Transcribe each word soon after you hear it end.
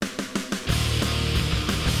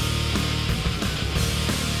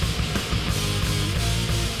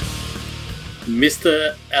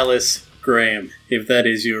Mr. Alice Graham, if that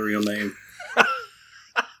is your real name.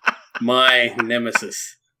 My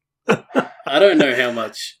nemesis. I don't know how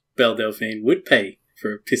much Belle Delphine would pay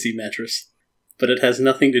for a pissy mattress, but it has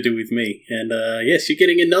nothing to do with me. And yes, you're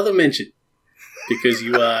getting another mention because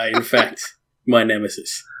you are, in fact, my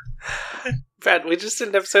nemesis. Brad, we just did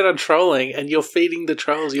an episode on trolling, and you're feeding the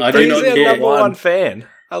trolls. I do not care. He's our number one fan.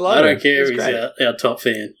 I love him. I don't care if he's our top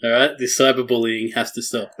fan. All right, this cyberbullying has to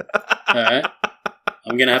stop. All right,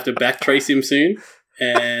 I'm gonna have to backtrace him soon,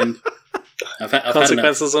 and I've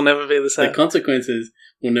consequences will never be the same. The consequences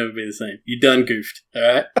will never be the same. You done goofed. All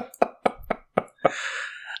right.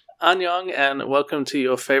 Annyeong, and welcome to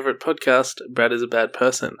your favorite podcast, Brad is a Bad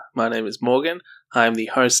Person. My name is Morgan. I am the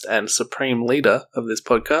host and supreme leader of this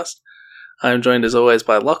podcast. I am joined as always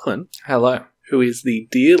by Lachlan. Hello. Who is the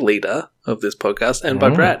dear leader of this podcast, and by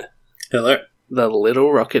Brad. Hello. The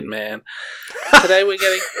little rocket man. Today we're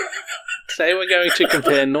going to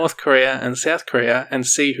compare North Korea and South Korea and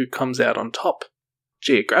see who comes out on top.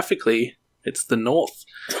 Geographically, it's the North.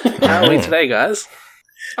 How are we today, guys?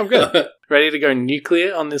 I'm good. Ready to go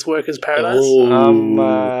nuclear on this workers' paradise? I'm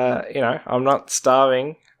not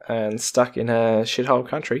starving and stuck in a shithole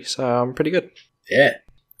country, so I'm pretty good. Yeah.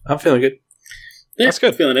 I'm feeling good. Yeah, that's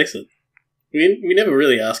good. Feeling excellent. We never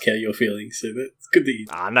really ask how you're feeling, so it's good that you...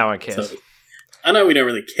 no one cares. So, I know we don't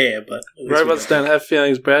really care, but... Robots don't have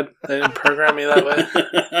feelings, Brad. They didn't program me that way.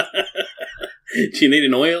 Do you need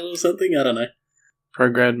an oil or something? I don't know.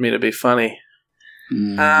 Programmed me to be funny.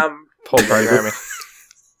 Poor programming.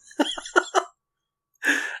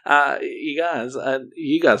 You guys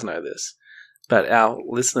know this, but our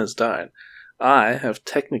listeners don't. I have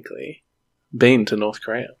technically been to North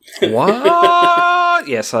Korea. What?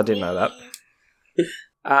 Yes, I did know that.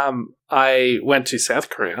 I went to South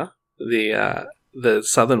Korea, the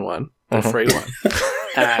southern one, the free one,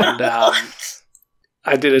 and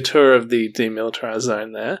I did a tour of the demilitarized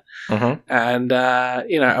zone there, and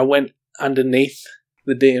I went underneath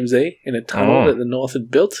the DMZ in a tunnel that the North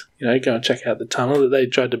had built. Go and check out the tunnel that they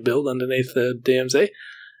tried to build underneath the DMZ,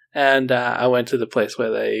 and I went to the place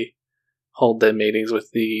where they hold their meetings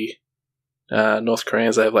with the North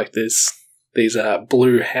Koreans. They have like these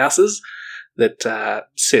blue houses that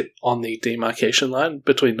sit on the demarcation line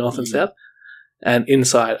between North and South. And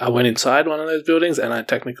I went inside one of those buildings, and I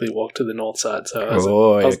technically walked to the north side. So I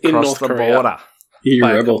was in North Korea border.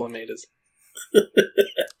 by a couple of meters.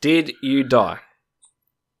 Did you die?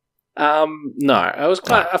 No,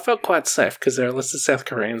 I felt quite safe because there are lots of South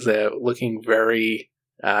Koreans there looking very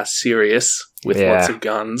serious with lots of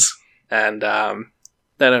guns, and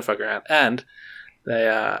they don't fuck around, and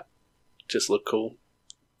they just look cool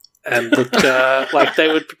and look like they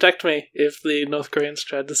would protect me if the North Koreans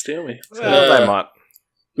tried to steal me. So, they might.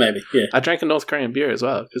 Maybe, yeah. I drank a North Korean beer as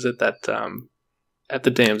well because at the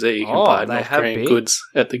DMZ you can buy North Korean goods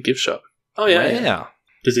at the gift shop. Oh yeah.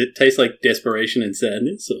 Does it taste like desperation and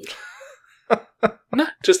sadness? Or? No,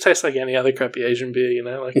 just tastes like any other crappy Asian beer,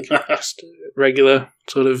 like just regular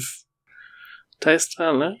sort of taste. I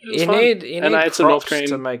don't know. You need crops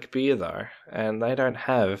to make beer, though, and they don't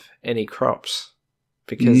have any crops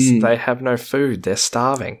because they have no food. They're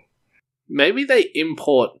starving. Maybe they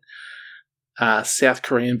import South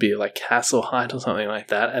Korean beer, like Castle Height or something like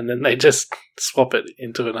that, and then they just swap it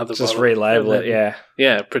into another just bottle. Relabel it, yeah.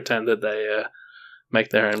 Yeah, pretend that they make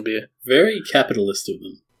their own beer. Very capitalist of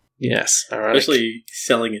them. Yes, all right. Especially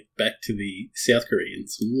selling it back to the South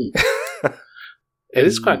Koreans. It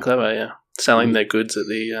is quite clever, yeah. Selling their goods at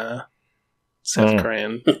the South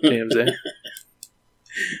Korean DMZ.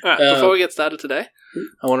 All right, before we get started today,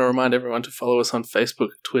 I want to remind everyone to follow us on Facebook,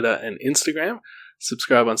 Twitter, and Instagram.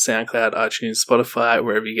 Subscribe on SoundCloud, iTunes, Spotify,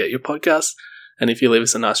 wherever you get your podcasts. And if you leave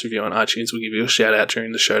us a nice review on iTunes, we'll give you a shout out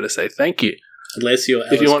during the show to say thank you. Unless you're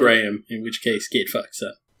Alice Graham, in which case, get fucked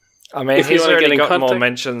up. I mean, he's already got more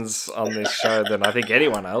mentions on this show than I think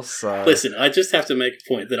anyone else. So. Listen, I just have to make a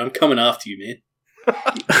point that I'm coming after you, man.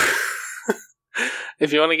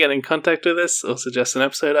 If you want to get in contact with us or suggest an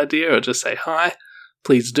episode idea or just say hi,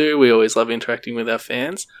 please do. We always love interacting with our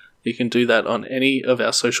fans. You can do that on any of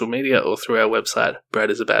our social media or through our website,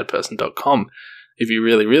 bradisabadperson.com. If you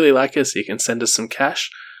really, really like us, you can send us some cash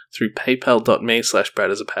through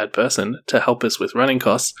paypal.me/bradisabadperson to help us with running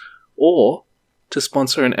costs or to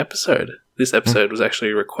sponsor an episode. This episode was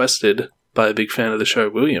actually requested by a big fan of the show,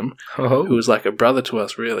 William, who was like a brother to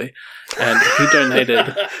us, really. And he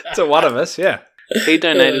donated... to one of us, yeah. He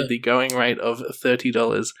donated the going rate of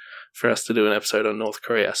 $30 for us to do an episode on North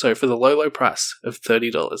Korea. So for the low price of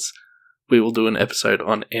 $30, we will do an episode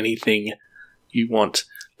on anything you want.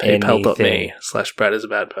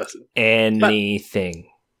 PayPal.me/bradisabadperson. Anything.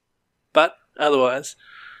 But Otherwise,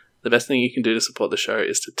 the best thing you can do to support the show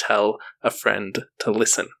is to tell a friend to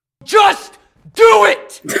listen. Just do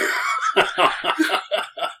it!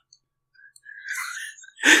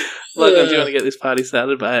 Logan, do you want to get this party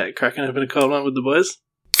started by cracking open a cold one with the boys?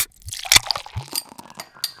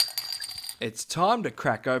 It's time to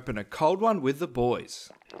crack open a cold one with the boys.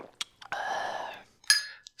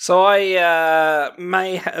 So I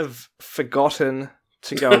may have forgotten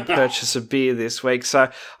to go and purchase a beer this week. So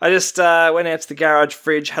I just went out to the garage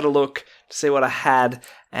fridge, had a look to see what I had.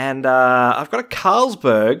 And I've got a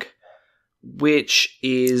Carlsberg, which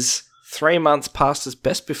is 3 months past its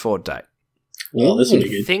best before date. Well, this would be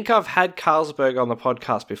good. I think I've had Carlsberg on the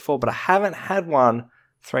podcast before, but I haven't had one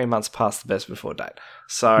 3 months past the best before date.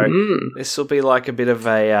 So this will be like a bit of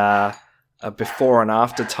a before and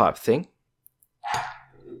after type thing.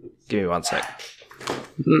 Give me 1 sec.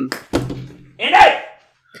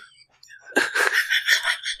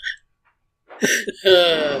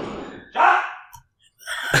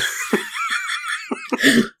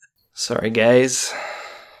 Sorry, guys.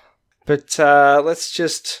 But let's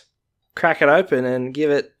just crack it open and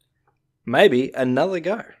give it maybe another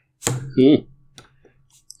go. Beer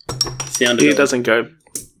doesn't go.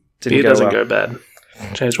 Beer doesn't go bad.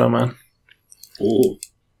 Change my mind. Ooh,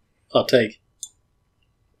 hot take.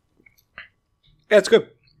 Yeah, it's good.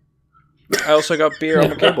 I also got beer on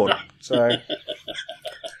the keyboard, so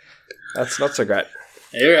that's not so great.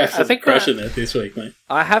 You're actually crushing it this week, mate.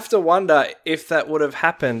 I have to wonder if that would have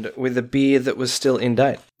happened with a beer that was still in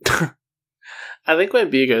date. I think when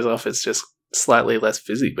beer goes off, it's just slightly less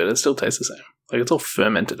fizzy, but it still tastes the same. Like, it's all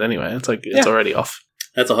fermented anyway. It's like it's already off.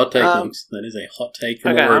 That's a hot take, folks. That is a hot take.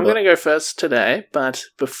 Okay, I'm going to go first today, but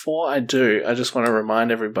before I do, I just want to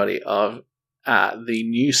remind everybody of the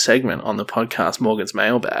new segment on the podcast, Morgan's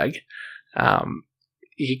Mailbag.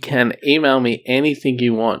 You can email me anything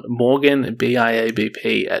you want, Morgan,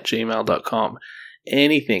 BIABP, @gmail.com.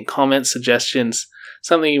 Anything, comments, suggestions,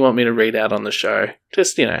 something you want me to read out on the show.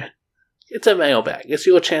 Just, it's a mailbag. It's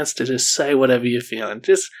your chance to just say whatever you're feeling.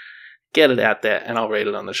 Just get it out there and I'll read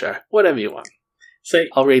it on the show. Whatever you want. So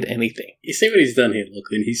I'll read anything. You see what he's done here,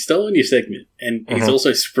 Lachlan? He's stolen your segment, and he's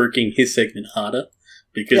also spruiking his segment harder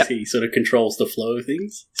because he sort of controls the flow of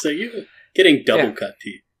things. So you're getting double cut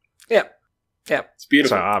here. Yeah. Yeah. It's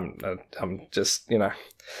beautiful. So I'm just,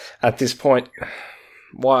 at this point,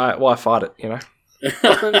 why fight it,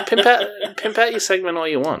 Pimp out your segment all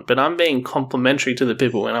you want, but I'm being complimentary to the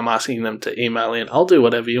people when I'm asking them to email in. I'll do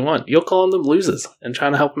whatever you want. You're calling them losers and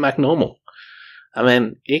trying to help them act normal. I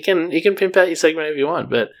mean, you can pimp out your segment if you want,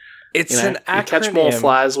 but it's an acronym catch more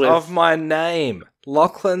flies with of my name.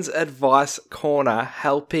 Lachlan's Advice Corner,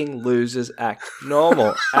 helping losers act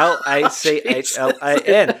normal.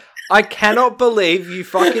 LACHLAN. I cannot believe you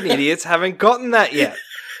fucking idiots haven't gotten that yet.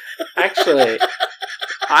 Actually,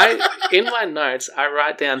 in my notes I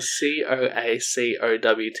write down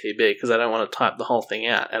COACOWTB because I don't want to type the whole thing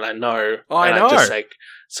out, and I know.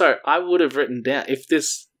 So I would have written down if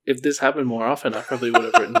this happened more often, I probably would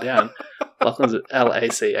have written down Lachlan's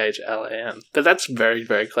LACHLAN. But that's very,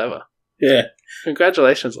 very clever. Yeah.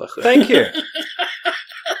 Congratulations, Lachlan. Thank you.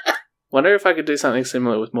 Wonder if I could do something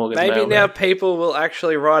similar with Morgan's Maybe Mailbag. now people will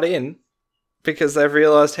actually write in because they've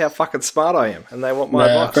realised how fucking smart I am and they want my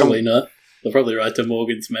advice. Probably not. They'll probably write to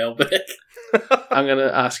Morgan's Mailbag. I'm going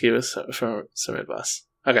to ask you for some advice.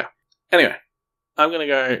 Okay. Anyway, I'm going to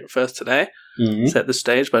go first today. Set the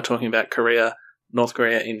stage by talking about Korea, North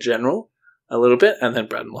Korea in general, a little bit, and then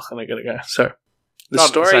Brad and Lachlan are going to go. So, the Not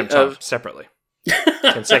story at the same time, of separately,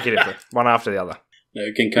 consecutively, one after the other.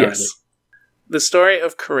 No, concurrently. Yes. The story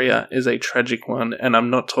of Korea is a tragic one, and I'm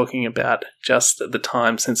not talking about just the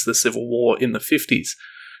time since the Civil War in the 50s.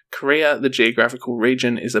 Korea, the geographical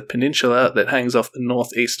region, is a peninsula that hangs off the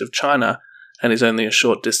northeast of China and is only a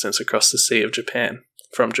short distance across the Sea of Japan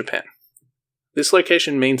from Japan. This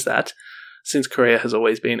location means that, since Korea has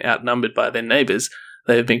always been outnumbered by their neighbours,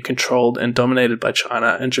 they have been controlled and dominated by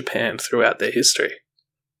China and Japan throughout their history.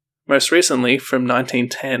 Most recently, from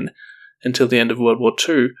 1910 until the end of World War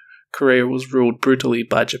II, Korea was ruled brutally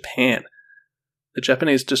by Japan. The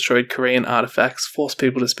Japanese destroyed Korean artifacts, forced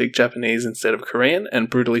people to speak Japanese instead of Korean, and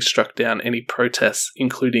brutally struck down any protests,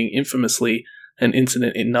 including infamously an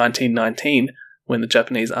incident in 1919 when the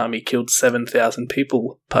Japanese army killed 7,000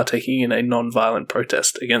 people partaking in a non-violent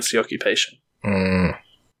protest against the occupation.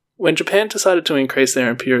 When Japan decided to increase their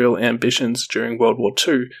imperial ambitions during World War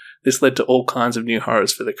II, this led to all kinds of new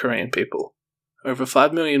horrors for the Korean people. Over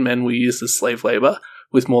 5 million men were used as slave labour,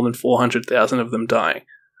 with more than 400,000 of them dying.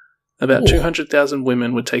 About 200,000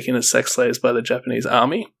 women were taken as sex slaves by the Japanese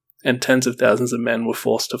army, and tens of thousands of men were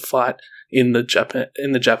forced to fight in the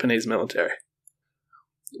Japanese military.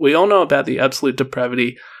 We all know about the absolute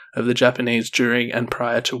depravity of the Japanese during and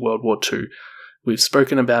prior to World War II. We've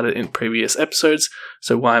spoken about it in previous episodes,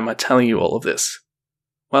 so why am I telling you all of this?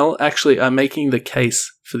 Well, actually, I'm making the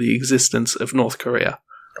case for the existence of North Korea.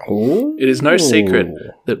 Ooh. It is no secret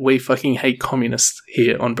that we fucking hate communists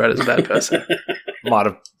here on Brad is a Bad Person. Might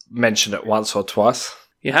have mentioned it once or twice.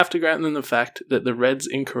 You have to grant them the fact that the Reds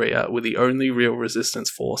in Korea were the only real resistance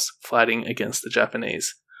force fighting against the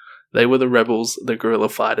Japanese. They were the rebels, the guerrilla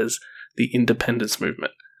fighters, the independence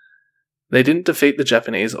movement. They didn't defeat the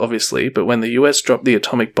Japanese, obviously, but when the US dropped the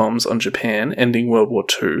atomic bombs on Japan, ending World War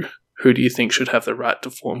II, who do you think should have the right to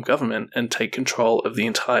form government and take control of the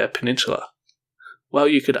entire peninsula? Well,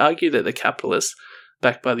 you could argue that the capitalists,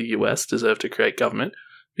 backed by the US, deserved to create government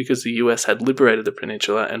because the US had liberated the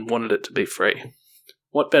peninsula and wanted it to be free.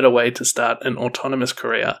 What better way to start an autonomous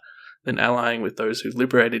Korea than allying with those who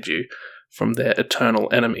liberated you from their eternal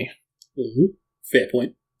enemy? Mm-hmm. Fair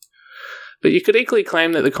point. But you could equally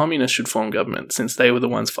claim that the communists should form government, since they were the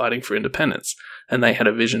ones fighting for independence, and they had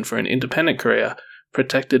a vision for an independent Korea,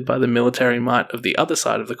 protected by the military might of the other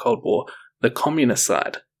side of the Cold War, the communist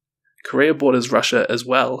side. Korea borders Russia as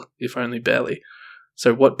well, if only barely,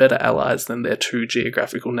 so what better allies than their two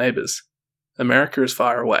geographical neighbours? America is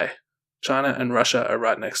far away. China and Russia are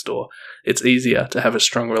right next door. It's easier to have a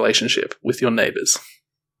strong relationship with your neighbours.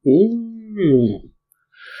 Ooh.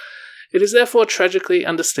 It is therefore tragically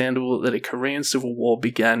understandable that a Korean civil war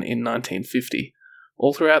began in 1950.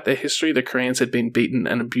 All throughout their history, the Koreans had been beaten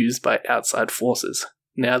and abused by outside forces.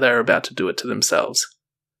 Now they are about to do it to themselves.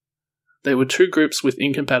 They were two groups with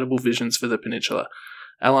incompatible visions for the peninsula,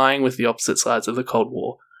 allying with the opposite sides of the Cold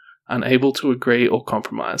War, unable to agree or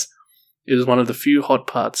compromise. It is one of the few hot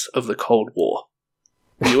parts of the Cold War.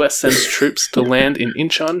 The US sends troops to land in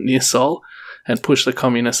Incheon near Seoul and push the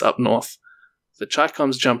communists up north. The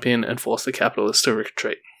Chi-Coms jump in and force the capitalists to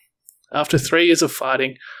retreat. After 3 years of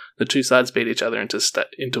fighting, the two sides beat each other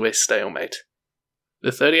into a stalemate.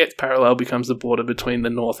 The 38th parallel becomes the border between the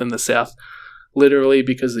North and the South, literally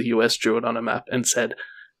because the US drew it on a map and said,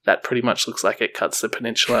 that pretty much looks like it cuts the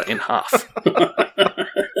peninsula in half.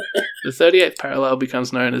 The 38th parallel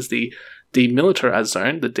becomes known as the Demilitarized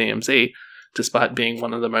Zone, the DMZ, despite being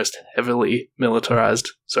one of the most heavily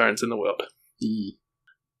militarized zones in the world. Mm.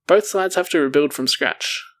 Both sides have to rebuild from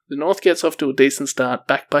scratch. The North gets off to a decent start,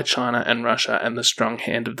 backed by China and Russia and the strong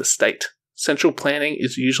hand of the state. Central planning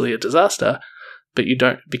is usually a disaster, but you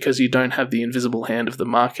don't have the invisible hand of the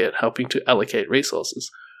market helping to allocate resources.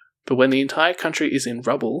 But when the entire country is in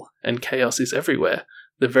rubble and chaos is everywhere,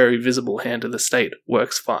 the very visible hand of the state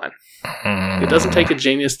works fine. It doesn't take a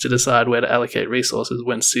genius to decide where to allocate resources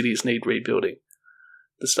when cities need rebuilding.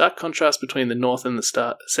 The stark contrast between the North and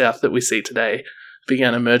the South that we see today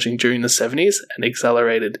began emerging during the 70s and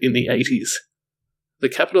accelerated in the 80s. The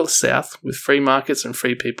capitalist South, with free markets and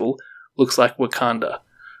free people, looks like Wakanda,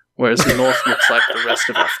 whereas the North looks like the rest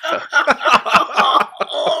of Africa.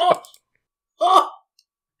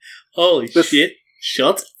 Holy shit.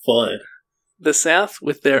 Shots fired. The South,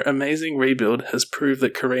 with their amazing rebuild, has proved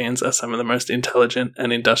that Koreans are some of the most intelligent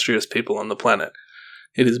and industrious people on the planet.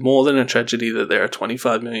 It is more than a tragedy that there are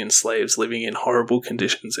 25 million slaves living in horrible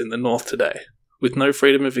conditions in the North today, with no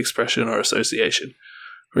freedom of expression or association,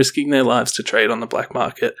 risking their lives to trade on the black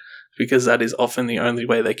market, because that is often the only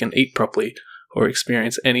way they can eat properly or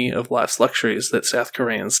experience any of life's luxuries that South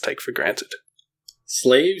Koreans take for granted.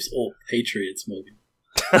 Slaves or patriots, Morgan?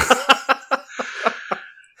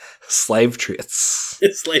 Slave triots.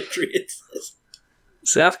 Slave triots.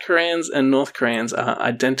 South Koreans and North Koreans are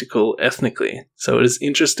identical ethnically, so it is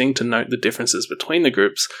interesting to note the differences between the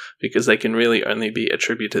groups because they can really only be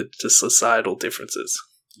attributed to societal differences.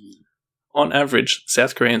 On average,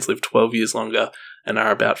 South Koreans live 12 years longer and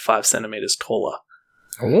are about 5 centimeters taller.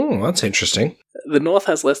 Oh, that's interesting. The North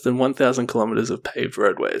has less than 1,000 kilometers of paved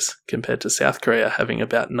roadways, compared to South Korea having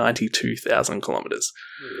about 92,000 kilometers.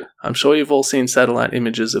 I'm sure you've all seen satellite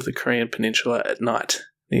images of the Korean peninsula at night.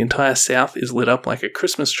 The entire south is lit up like a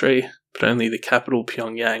Christmas tree, but only the capital,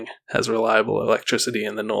 Pyongyang, has reliable electricity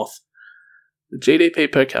in the north. The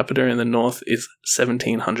GDP per capita in the north is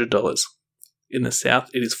 $1,700. In the south,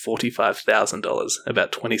 it is $45,000,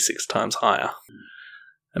 about 26 times higher.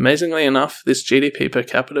 Amazingly enough, this GDP per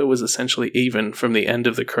capita was essentially even from the end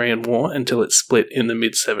of the Korean War until it split in the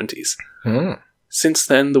mid-70s. Since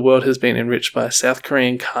then, the world has been enriched by South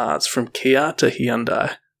Korean cars from Kia to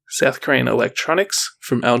Hyundai, South Korean electronics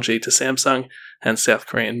from LG to Samsung, and South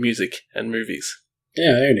Korean music and movies.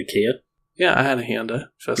 Yeah, I own a Kia. Yeah, I had a Hyundai,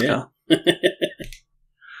 first car.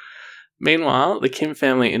 Meanwhile, the Kim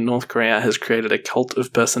family in North Korea has created a cult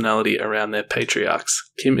of personality around their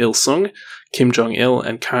patriarchs, Kim Il-sung, Kim Jong-il,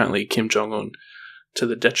 and currently Kim Jong-un, to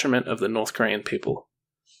the detriment of the North Korean people.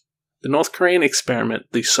 The North Korean experiment,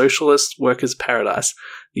 the socialist workers' paradise,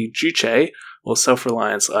 the Juche, or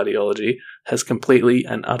self-reliance ideology, has completely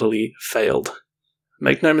and utterly failed.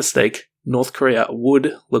 Make no mistake, North Korea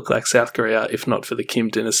would look like South Korea if not for the Kim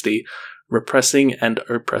dynasty repressing and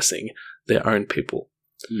oppressing their own people.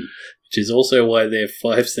 Which is also why they're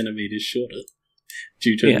 5 centimeters shorter,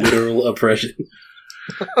 due to literal oppression.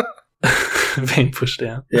 Being pushed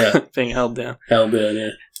down. Yeah. Being held down. Held down,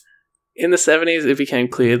 yeah. In the 70s, it became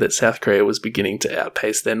clear that South Korea was beginning to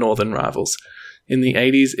outpace their northern rivals. In the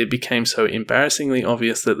 80s, it became so embarrassingly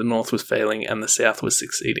obvious that the North was failing and the South was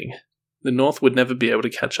succeeding. The North would never be able to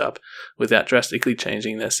catch up without drastically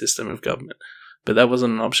changing their system of government, but that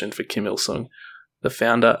wasn't an option for Kim Il-sung, the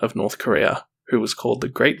founder of North Korea, who was called the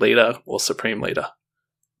Great Leader or Supreme Leader.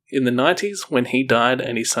 In the 90s, when he died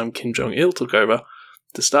and his son Kim Jong-il took over,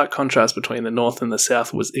 the stark contrast between the North and the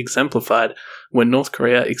South was exemplified when North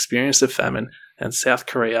Korea experienced a famine and South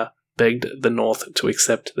Korea begged the North to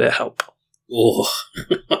accept their help. Oh,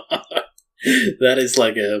 that is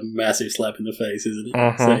like a massive slap in the face, isn't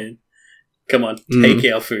it? Saying, come on, take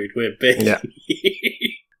our food, we're begging. Yeah.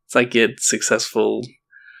 It's like your successful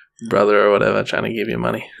brother or whatever trying to give you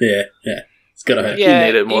money. Yeah. It's got to hurt. You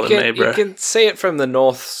need it more than me, bro. You can see it from the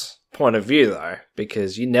North's point of view, though,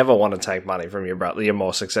 because you never want to take money from your brother, your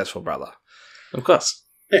more successful brother. Of course.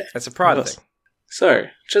 It's a pride thing. So,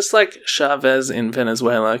 just like Chavez in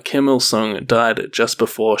Venezuela, Kim Il-sung died just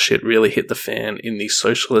before shit really hit the fan in the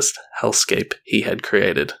socialist hellscape he had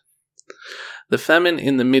created. The famine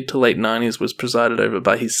in the mid to late 90s was presided over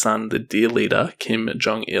by his son, the dear leader, Kim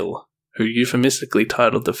Jong-il, who euphemistically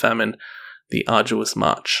titled the famine the Arduous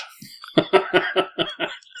March.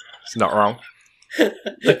 It's not wrong.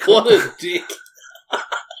 What a dick.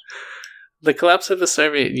 The collapse of the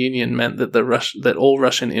Soviet Union meant that that all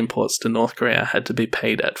Russian imports to North Korea had to be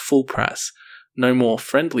paid at full price, no more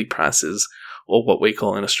friendly prices, or what we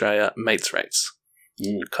call in Australia, mates rates.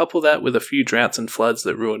 Couple that with a few droughts and floods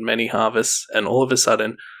that ruined many harvests, and all of a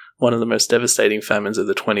sudden, one of the most devastating famines of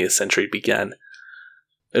the 20th century began.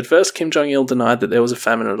 At first, Kim Jong-il denied that there was a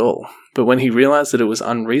famine at all, but when he realized that it was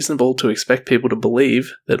unreasonable to expect people to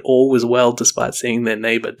believe that all was well despite seeing their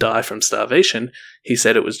neighbor die from starvation, he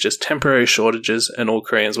said it was just temporary shortages and all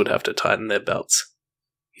Koreans would have to tighten their belts.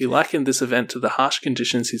 He likened this event to the harsh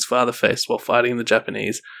conditions his father faced while fighting the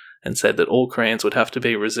Japanese and said that all Koreans would have to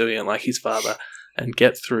be resilient like his father and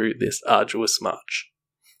get through this arduous march.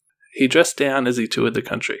 He dressed down as he toured the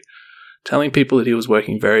country, telling people that he was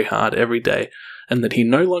working very hard every day and that he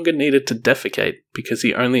no longer needed to defecate because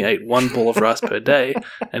he only ate 1 ball of rice per day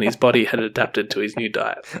and his body had adapted to his new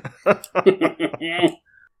diet.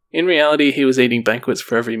 In reality, he was eating banquets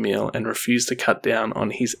for every meal and refused to cut down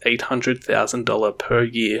on his $800,000 per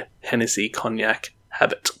year Hennessy cognac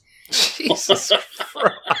habit. Jesus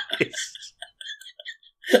Christ.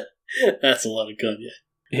 That's a lot of cognac.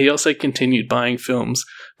 He also continued buying films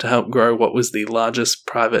to help grow what was the largest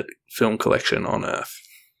private film collection on Earth.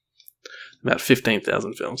 About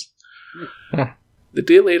 15,000 films. The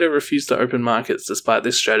dear leader refused to open markets despite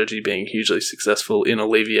this strategy being hugely successful in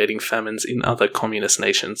alleviating famines in other communist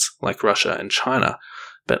nations like Russia and China,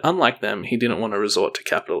 but unlike them, he didn't want to resort to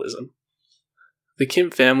capitalism. The Kim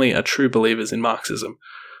family are true believers in Marxism,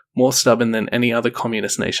 more stubborn than any other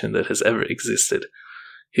communist nation that has ever existed.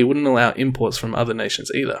 He wouldn't allow imports from other nations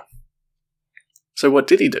either. So what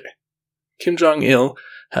did he do? Kim Jong-il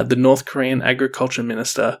had the North Korean agriculture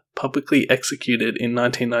minister publicly executed in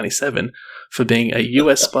 1997 for being a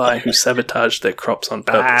US spy who sabotaged their crops on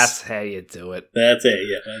purpose. That's how you do it. That's it,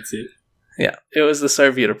 yeah, that's it. Yeah, it was the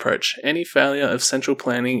Soviet approach. Any failure of central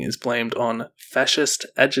planning is blamed on fascist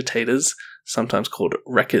agitators, sometimes called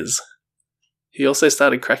wreckers. He also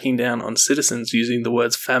started cracking down on citizens using the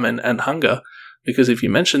words famine and hunger, because if you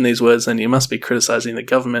mention these words, then you must be criticizing the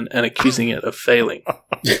government and accusing it of failing.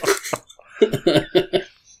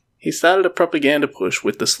 He started a propaganda push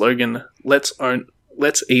with the slogan, let's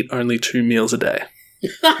eat only 2 meals a day.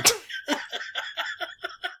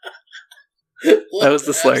 That was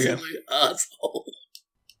the slogan. Asshole.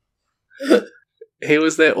 He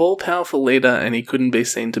was their all-powerful leader and he couldn't be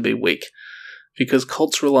seen to be weak, because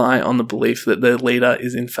cults rely on the belief that their leader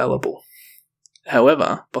is infallible.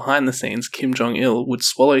 However, behind the scenes, Kim Jong-il would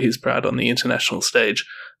swallow his pride on the international stage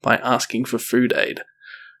by asking for food aid.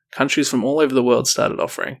 Countries from all over the world started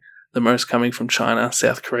offering, the most coming from China,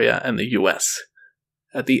 South Korea, and the US.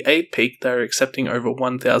 At the aid peak, they were accepting over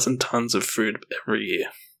 1,000 tons of food every year.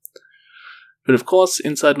 But of course,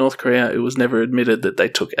 inside North Korea, it was never admitted that they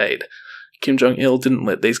took aid. Kim Jong-il didn't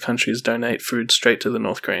let these countries donate food straight to the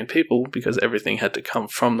North Korean people because everything had to come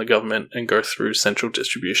from the government and go through central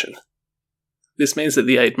distribution. This means that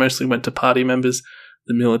the aid mostly went to party members,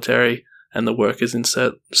 the military, and the workers in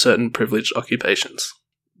certain privileged occupations.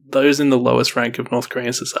 Those in the lowest rank of North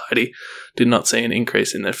Korean society did not see an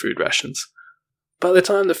increase in their food rations. By the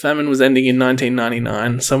time the famine was ending in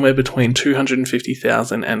 1999, somewhere between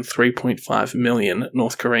 250,000 and 3.5 million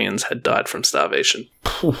North Koreans had died from starvation.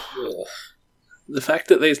 The fact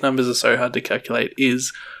that these numbers are so hard to calculate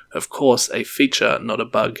is, of course, a feature, not a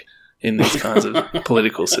bug, in these kinds of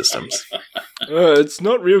political systems. It's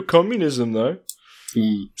not real communism, though.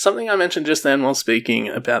 Something I mentioned just then while speaking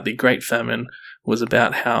about the Great Famine was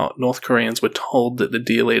about how North Koreans were told that the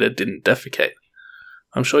dear leader didn't defecate.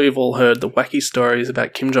 I'm sure you've all heard the wacky stories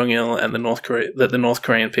about Kim Jong-il and that the North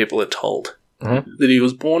Korean people are told. That he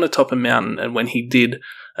was born atop a mountain, and when he did,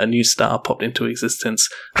 a new star popped into existence,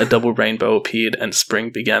 a double rainbow appeared, and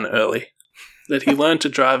spring began early. That he learned to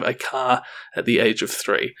drive a car at the age of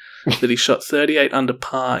 3. That he shot 38 under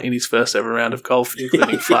par in his first ever round of golf,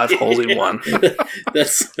 including 5 holes in 1.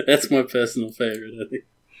 That's my personal favourite, I think.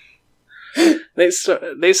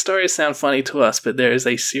 These stories sound funny to us, but there is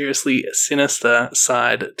a seriously sinister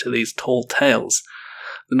side to these tall tales.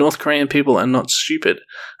 The North Korean people are not stupid.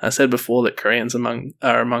 I said before that Koreans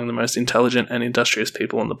are among the most intelligent and industrious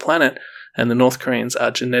people on the planet, and the North Koreans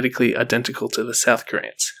are genetically identical to the South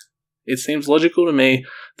Koreans. It seems logical to me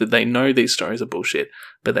that they know these stories are bullshit,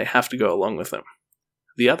 but they have to go along with them.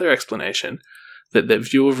 The other explanation, that their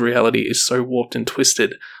view of reality is so warped and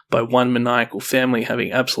twisted by one maniacal family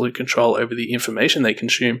having absolute control over the information they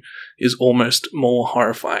consume, is almost more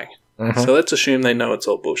horrifying. So let's assume they know it's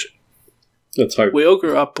all bullshit. Let's hope. We all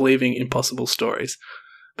grew up believing impossible stories,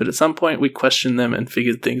 but at some point we questioned them and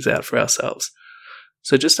figured things out for ourselves.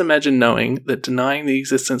 So just imagine knowing that denying the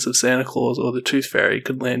existence of Santa Claus or the Tooth Fairy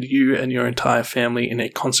could land you and your entire family in a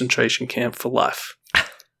concentration camp for life.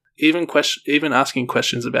 Even asking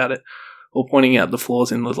questions about it, or pointing out the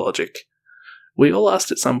flaws in the logic. We all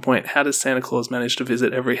asked at some point, how does Santa Claus manage to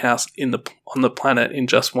visit every house on the planet in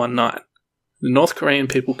just one night? The North Korean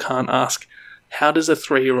people can't ask, how does a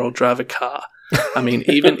 3-year-old drive a car? I mean,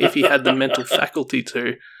 even if he had the mental faculty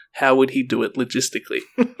to, how would he do it logistically?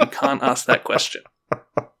 You can't ask that question.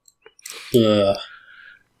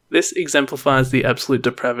 This exemplifies the absolute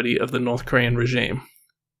depravity of the North Korean regime.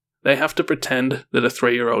 They have to pretend that a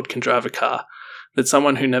 3-year-old can drive a car, that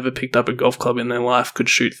someone who never picked up a golf club in their life could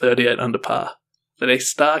shoot 38 under par, that a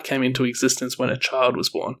star came into existence when a child was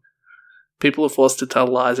born. People are forced to tell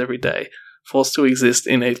lies every day, forced to exist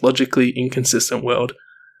in a logically inconsistent world,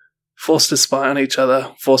 forced to spy on each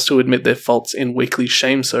other, forced to admit their faults in weekly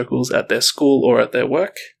shame circles at their school or at their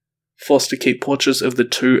work, forced to keep portraits of the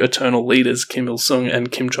 2 eternal leaders, Kim Il-sung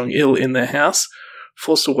and Kim Jong-il, in their house,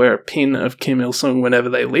 forced to wear a pin of Kim Il-sung whenever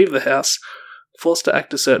they leave the house, forced to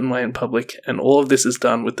act a certain way in public, and all of this is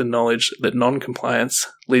done with the knowledge that non-compliance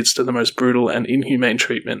leads to the most brutal and inhumane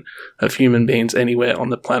treatment of human beings anywhere on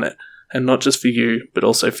the planet, and not just for you, but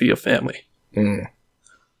also for your family.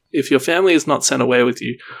 If your family is not sent away with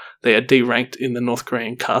you, they are deranked in the North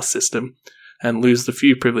Korean caste system and lose the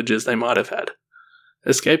few privileges they might have had.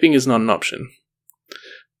 Escaping is not an option.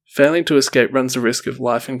 Failing to escape runs the risk of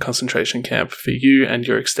life in concentration camp for you and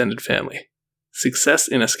your extended family. Success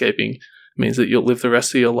in escaping means that you'll live the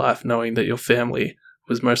rest of your life knowing that your family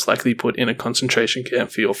was most likely put in a concentration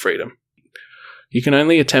camp for your freedom. You can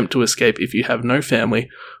only attempt to escape if you have no family,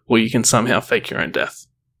 or you can somehow fake your own death.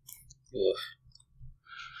 Ugh.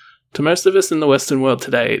 To most of us in the Western world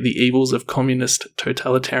today, the evils of communist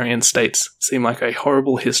totalitarian states seem like a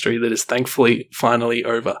horrible history that is thankfully finally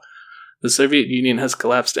over. The Soviet Union has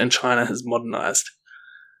collapsed and China has modernized.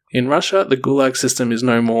 In Russia, the Gulag system is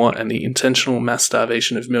no more, and the intentional mass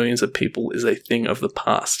starvation of millions of people is a thing of the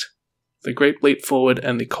past. The Great Leap Forward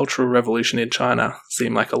and the Cultural Revolution in China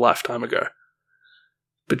seem like a lifetime ago.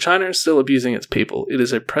 But China is still abusing its people. It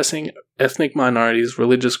is oppressing ethnic minorities,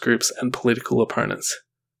 religious groups, and political opponents.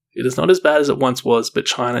 It is not as bad as it once was, but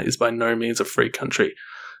China is by no means a free country.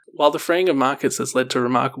 While the freeing of markets has led to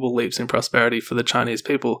remarkable leaps in prosperity for the Chinese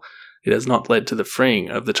people, it has not led to the freeing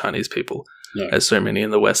of the Chinese people, as so many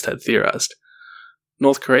in the West had theorized.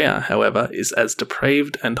 North Korea, however, is as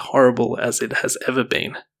depraved and horrible as it has ever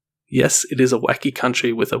been. Yes, it is a wacky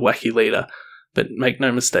country with a wacky leader, but make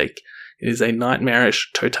no mistake, it is a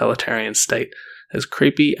nightmarish totalitarian state, as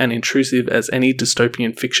creepy and intrusive as any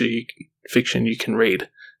dystopian fiction you can read,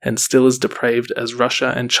 and still as depraved as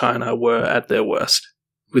Russia and China were at their worst,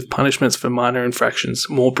 with punishments for minor infractions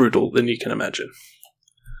more brutal than you can imagine.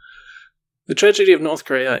 The tragedy of North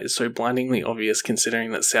Korea is so blindingly obvious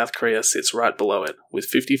considering that South Korea sits right below it, with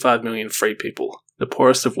 55 million free people, the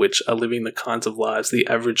poorest of which are living the kinds of lives the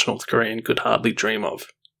average North Korean could hardly dream of.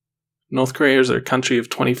 North Korea is a country of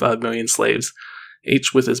 25 million slaves,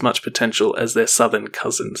 each with as much potential as their southern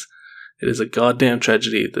cousins. It is a goddamn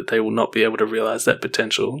tragedy that they will not be able to realize that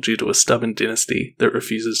potential due to a stubborn dynasty that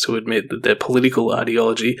refuses to admit that their political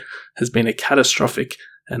ideology has been a catastrophic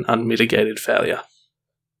and unmitigated failure.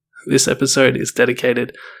 This episode is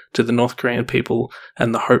dedicated to the North Korean people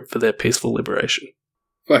and the hope for their peaceful liberation.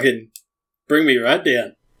 Fucking bring me right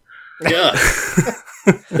down. Yeah.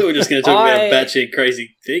 I thought we were just going to talk about a batshit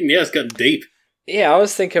crazy thing. Now it's gotten deep. Yeah, I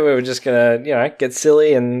was thinking we were just going to, get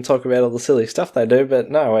silly and talk about all the silly stuff they do, but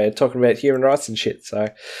no, we're talking about human rights and shit, so...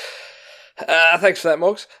 thanks for that,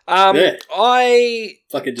 Morgs. Yeah. I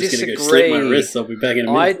fucking just disagree. Going to go slit my wrists. I'll be back in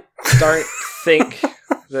a minute. I don't think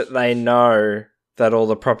that they know that all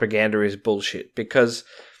the propaganda is bullshit, because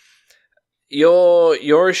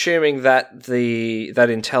you're assuming that that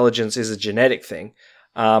intelligence is a genetic thing.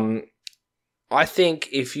 I think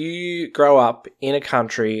if you grow up in a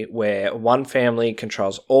country where one family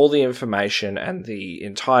controls all the information and the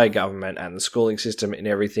entire government and the schooling system and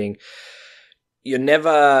everything, you're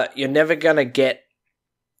never going to get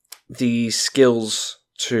the skills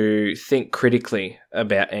to think critically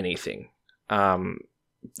about anything.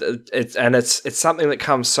 It's something that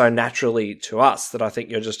comes so naturally to us that I think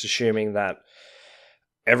you're just assuming that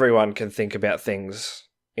everyone can think about things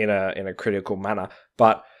in a critical manner.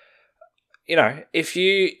 But if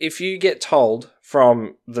you get told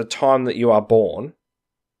from the time that you are born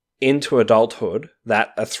into adulthood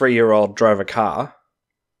that a 3-year-old drove a car,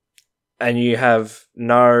 and you have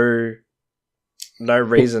no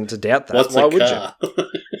reason to doubt that, why would car? You?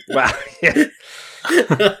 Well, yeah.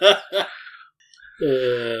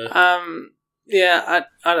 Yeah,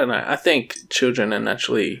 I don't know. I think children are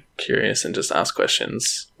naturally curious and just ask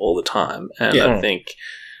questions all the time. And I think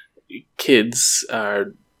kids are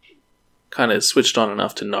kind of switched on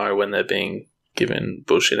enough to know when they're being given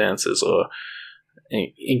bullshit answers or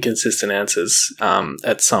inconsistent answers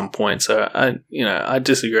at some point. So I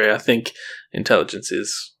disagree. I think intelligence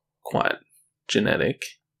is quite genetic,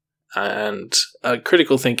 and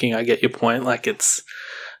critical thinking. I get your point. Like, it's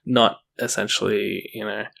not essentially,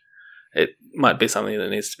 it might be something that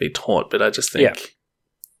needs to be taught, but I just think,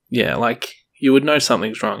 like, you would know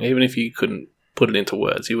something's wrong even if you couldn't put it into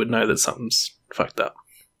words. You would know that something's fucked up.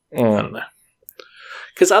 I don't know.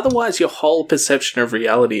 Because otherwise your whole perception of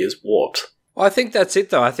reality is warped. I think that's it,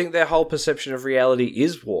 though. I think their whole perception of reality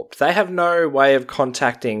is warped. They have no way of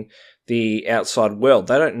contacting the outside world.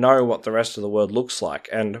 They don't know what the rest of the world looks like.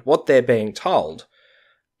 And what they're being told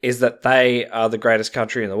is that they are the greatest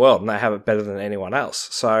country in the world and they have it better than anyone else.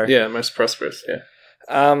 So yeah, most prosperous,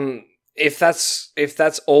 if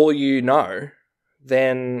that's all you know,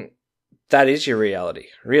 then that is your reality,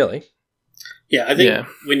 really. Yeah, I think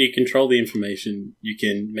when you control the information, you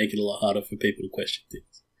can make it a lot harder for people to question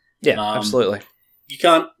things. Yeah, absolutely. You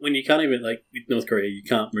can't even, like, with North Korea, you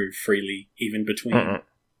can't move freely even between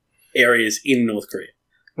areas in North Korea.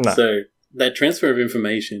 No. So that transfer of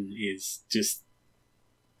information is just,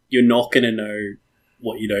 you're not going to know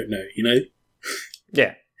what you don't know,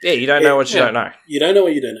 Yeah. Yeah, you don't know what you don't know. You don't know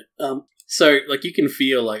what you don't know. So, like, you can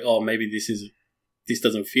feel like, oh, maybe this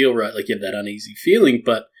doesn't feel right. Like, you have that uneasy feeling,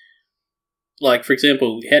 but, like, for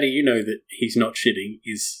example, how do you know that he's not shitting?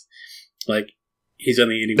 Is, like, he's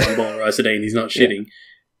only eating one bowl of rice a day and he's not shitting.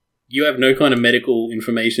 You have no kind of medical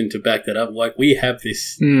information to back that up. Like, we have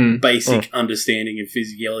this basic understanding of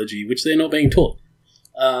physiology, which they're not being taught.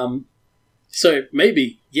 So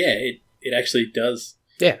maybe, it actually does.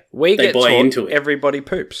 Yeah, we get buy taught into it. Everybody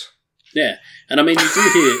poops. Yeah, and I mean, you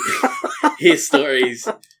do hear stories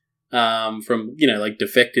from, like,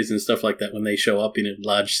 defectors and stuff like that when they show up in a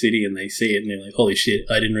large city and they see it and they're like, holy shit,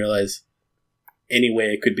 I didn't realize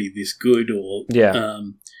anywhere could be this good, or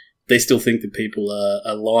they still think that people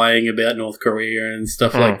are lying about North Korea and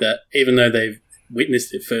stuff like that, even though they've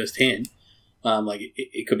witnessed it firsthand. Like,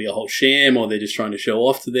 it could be a whole sham, or they're just trying to show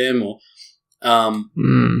off to them, or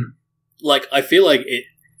like, I feel like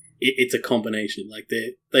it's a combination. Like,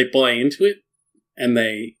 they buy into it and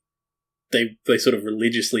they sort of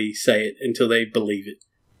religiously say it until they believe it.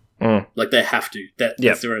 Like, they have to.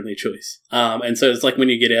 That's their only choice. And so it's like when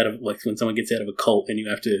you get out of, like, when someone gets out of a cult and you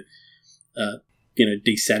have to,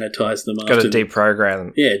 desanitize them. Got to deprogram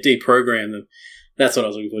them. Yeah, deprogram them. That's what I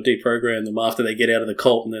was looking for. Deprogram them after they get out of the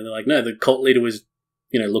cult, and then they're like, no, the cult leader was,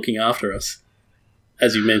 looking after us,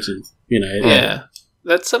 as you mentioned. Yeah.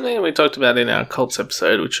 That's something that we talked about in our cults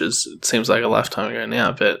episode, which it seems like a lifetime ago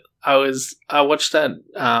now, but I watched that,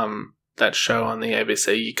 that show on the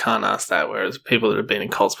ABC, you can't ask that, whereas people that have been in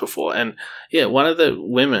cults before. And yeah, one of the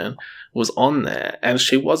women was on there, and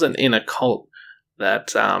she wasn't in a cult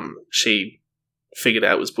that she figured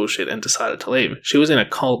out was bullshit and decided to leave. She was in a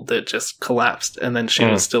cult that just collapsed, and then she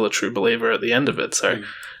was still a true believer at the end of it. So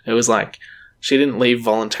it was like she didn't leave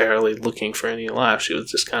voluntarily looking for a new life. She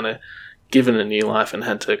was just kind of given a new life and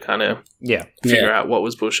had to kind of figure out what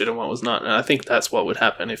was bullshit and what was not. And I think that's what would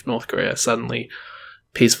happen if North Korea suddenly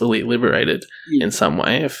peacefully liberated in some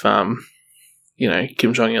way. If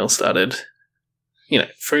Kim Jong-il started,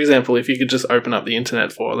 for example, if you could just open up the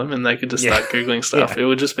internet for them and they could just start Googling stuff, it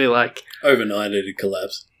would just be like... Overnight it'd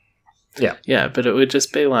collapse. Yeah. Yeah, but it would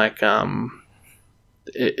just be like... they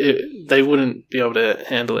wouldn't be able to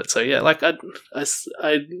handle it. So yeah, like I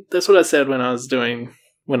that's what I said when I was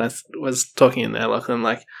talking in there, Lachlan,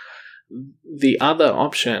 like the other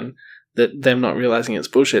option that them not realizing it's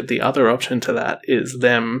bullshit, the other option to that is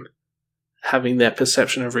them having their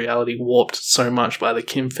perception of reality warped so much by the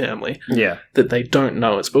Kim family that they don't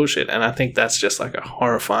know it's bullshit. And I think that's just like a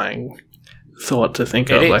horrifying thought to think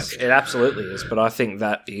of. Like, it absolutely is, but I think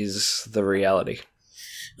that is the reality.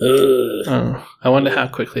 I wonder how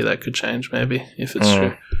quickly that could change, maybe, if it's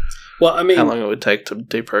true. Well, I mean... How long it would take to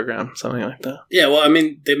deprogram something like that. Yeah, well, I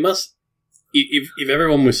mean, there must... If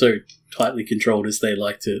everyone was so tightly controlled as they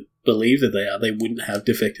like to believe that they are, they wouldn't have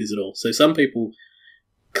defectors at all. So some people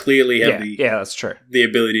clearly have that's true. The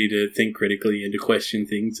ability to think critically and to question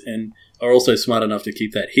things, and are also smart enough to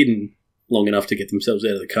keep that hidden long enough to get themselves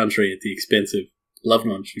out of the country at the expense of loved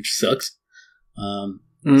ones, which sucks.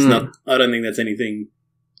 It's not. I don't think that's anything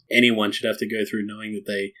anyone should have to go through, knowing that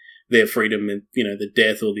their freedom and the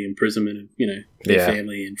death or the imprisonment of their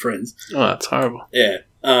family and friends. Oh, that's horrible. Yeah.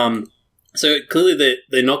 So clearly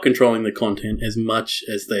they're not controlling the content as much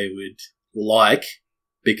as they would like,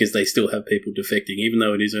 because they still have people defecting, even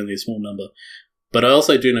though it is only a small number. But I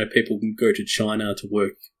also do know people can go to China to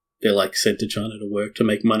work. They're like sent to China to work to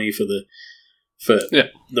make money for the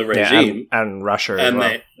regime and Russia as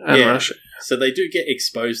well. Russia. So they do get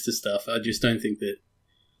exposed to stuff. I just don't think that.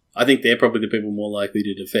 I think they're probably the people more likely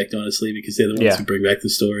to defect, honestly, because they're the ones who bring back the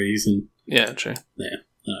stories. And yeah, true. Yeah.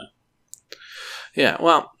 Yeah,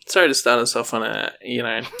 well, sorry to start us off on a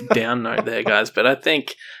down note there, guys, but I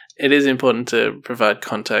think it is important to provide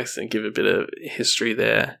context and give a bit of history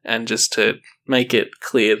there, and just to make it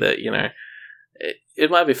clear that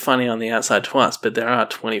it might be funny on the outside to us, but there are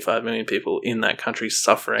 25 million people in that country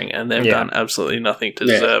suffering, and they've done absolutely nothing to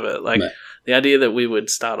deserve it. Like the idea that we would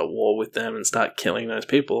start a war with them and start killing those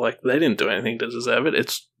people, like they didn't do anything to deserve it.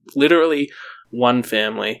 It's literally one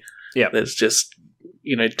family that's just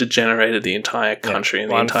degenerated the entire country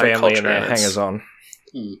and the entire culture. And their hangers on.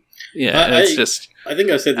 Yeah, it's just. I think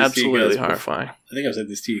I've said this absolutely to you guys horrifying. I think I've said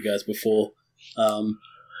this to you guys before,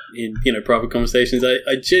 in private conversations.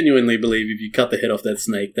 I genuinely believe if you cut the head off that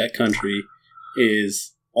snake, that country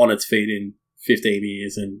is on its feet in 15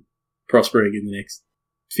 years and prospering in the next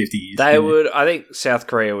 50 years. They would. I think South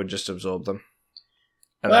Korea would just absorb them.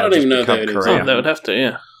 And I don't even know if they would absorb. They would have to.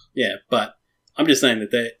 Yeah. Yeah, but I'm just saying that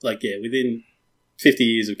they within 50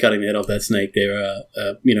 years of cutting the head off that snake, they're a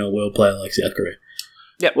world player like South Korea.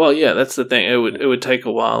 Yeah, well, yeah, that's the thing. It would take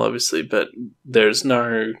a while, obviously, but there's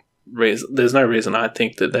no reason I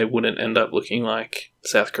think that they wouldn't end up looking like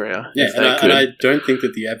South Korea. Yeah, and I don't think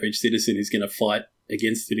that the average citizen is going to fight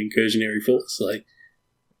against an incursionary force. Like,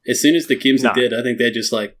 as soon as the Kims are dead, I think they're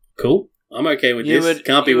just like, cool, I'm okay with this.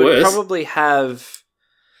 Can't be worse.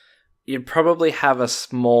 You'd probably have a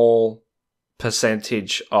small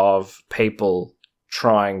percentage of people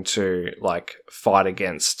trying to fight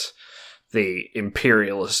against the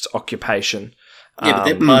imperialist occupation. Yeah, but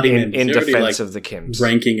they're party members. In defense of the Kims,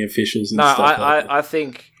 ranking officials and stuff.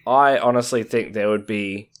 I honestly think there would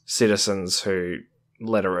be citizens who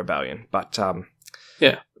led a rebellion, but that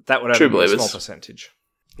would only be a small percentage.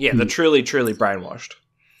 Yeah, the truly brainwashed.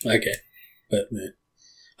 Okay, but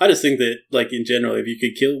I just think that, in general, if you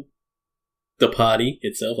could kill the party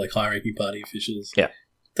itself, like high-ranking party officials,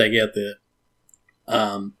 take out the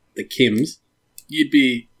Kims, it'd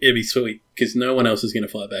be sweet, because no one else is going to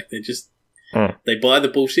fight back. They just they buy the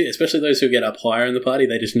bullshit, especially those who get up higher in the party.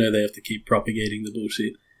 They just know they have to keep propagating the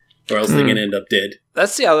bullshit, or else they're going to end up dead.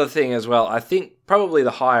 That's the other thing as well. I think probably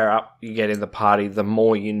the higher up you get in the party, the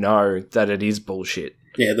more you know that it is bullshit.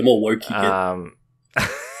 Yeah, the more woke you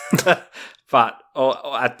get. But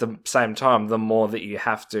at the same time, the more that you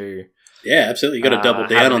have to. Yeah, absolutely. You got to double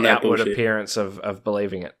down on that outward bullshit. Appearance of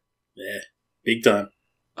believing it. Yeah, big time.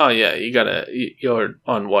 Oh yeah, you're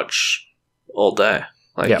on watch all day.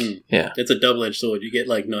 It's a double-edged sword. You get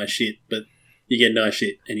nice shit, but you get nice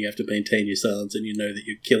shit, and you have to maintain your silence, and you know that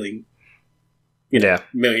you're killing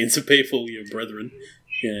millions of people, your brethren.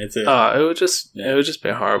 Yeah, it's it would just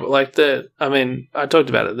be horrible. Like I talked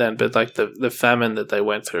about it then, but like the famine that they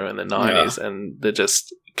went through in the 90s and the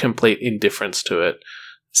just complete indifference to it,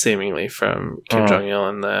 seemingly from Kim Jong Il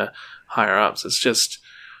and the higher ups. It's just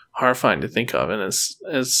horrifying to think of, and it's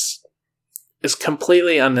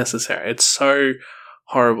completely unnecessary. It's so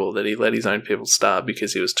horrible that he let his own people starve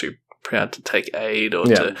because he was too proud to take aid or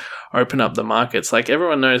to open up the markets. Like,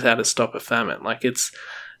 everyone knows how to stop a famine. Like,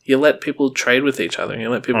 you let people trade with each other and you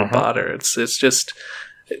let people barter. It's just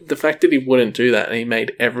the fact that he wouldn't do that and he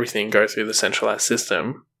made everything go through the centralized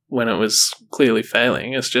system when it was clearly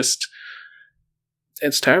failing. It's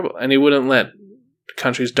terrible. And he wouldn't let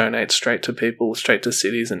countries donate straight to people, straight to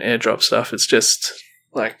cities and airdrop stuff. It's just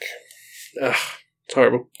like, it's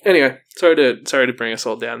horrible. Anyway, sorry to bring us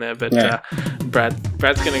all down there, but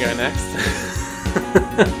Brad's going to go next.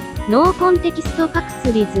 ノーコンテキストファク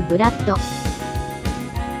ス with ブラッド。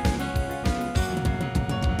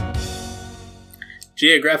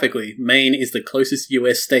Geographically, Maine is the closest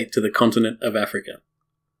US state to the continent of Africa.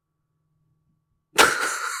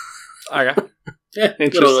 Okay. Yeah,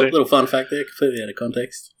 little fun fact there, completely out of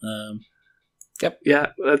context. Yep. Yeah,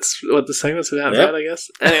 that's what the segment's about, right, I guess.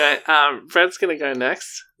 Anyway, Brad's going to go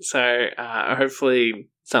next. So hopefully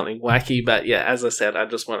something wacky. But yeah, as I said, I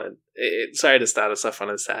just wanted... sorry to start us off on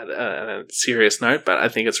a serious note, but I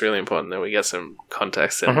think it's really important that we get some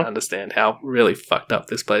context and understand how really fucked up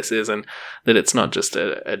this place is, and that it's not just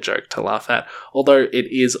a joke to laugh at. Although it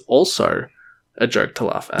is also a joke to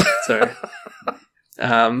laugh at. So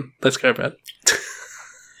let's go, Brad.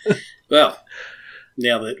 Well,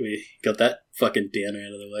 now that we got that fucking downer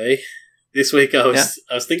out of the way, this week I was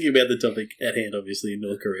thinking about the topic at hand, obviously, in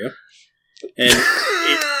North Korea. And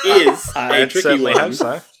it is a tricky one. Hope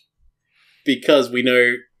so. Because we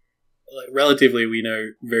know, relatively, we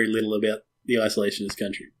know very little about the isolationist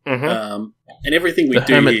country. And everything we do here...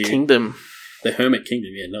 The Hermit Kingdom. The Hermit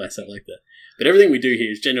Kingdom, yeah, nice, I like that. But everything we do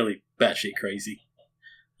here is generally batshit crazy.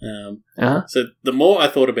 So the more I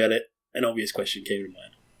thought about it, an obvious question came to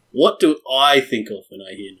mind. What do I think of when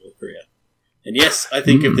I hear North Korea? And yes, I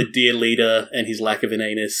think of the dear leader and his lack of an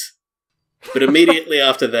anus. But immediately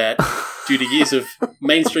after that, due to years of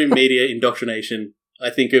mainstream media indoctrination, I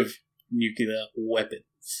think of nuclear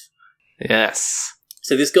weapons. Yes.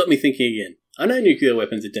 So this got me thinking again. I know nuclear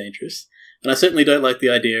weapons are dangerous, and I certainly don't like the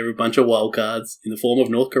idea of a bunch of wildcards in the form of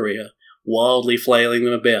North Korea wildly flailing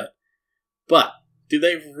them about. But do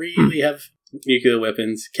they really have nuclear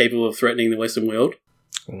weapons capable of threatening the Western world?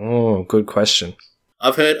 Oh, good question.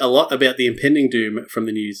 I've heard a lot about the impending doom from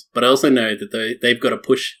the news, but I also know that they've got to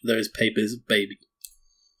push those papers, baby.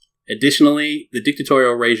 Additionally, the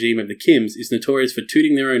dictatorial regime of the Kims is notorious for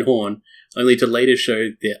tooting their own horn, only to later show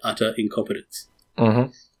their utter incompetence.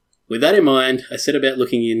 With that in mind, I set about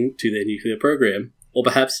looking into their nuclear program, or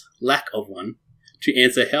perhaps lack of one, to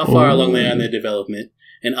answer how far along they are in their development,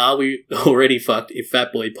 and are we already fucked if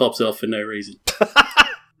Fat Boy pops off for no reason?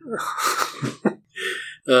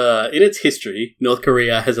 In its history, North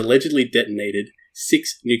Korea has allegedly detonated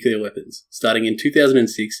 6 nuclear weapons, starting in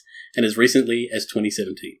 2006 and as recently as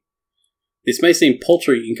 2017. This may seem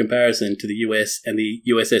paltry in comparison to the US and the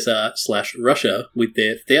USSR/Russia with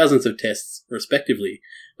their thousands of tests, respectively,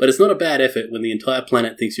 but it's not a bad effort when the entire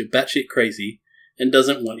planet thinks you're batshit crazy and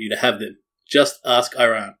doesn't want you to have them. Just ask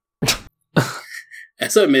Iran.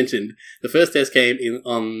 As I mentioned, the first test came in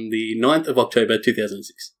on the 9th of October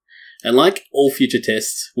 2006. And like all future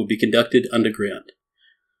tests, would be conducted underground.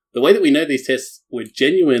 The way that we know these tests were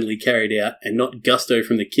genuinely carried out and not gusto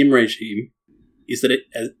from the Kim regime is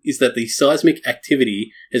that the seismic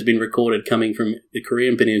activity has been recorded coming from the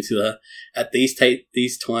Korean Peninsula at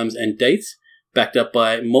these times and dates, backed up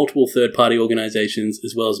by multiple third-party organizations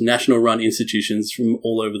as well as national-run institutions from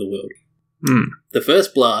all over the world. The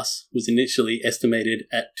first blast was initially estimated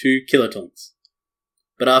at 2 kilotons.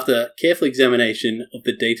 But after careful examination of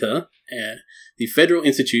the data, the Federal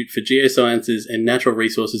Institute for Geosciences and Natural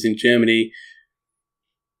Resources in Germany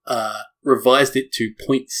revised it to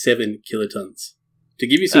 0.7 kilotons. To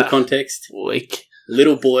give you some context,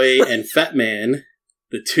 Little Boy and Fat Man,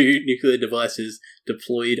 the 2 nuclear devices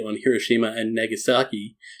deployed on Hiroshima and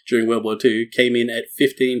Nagasaki during World War II, came in at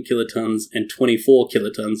 15 kilotons and 24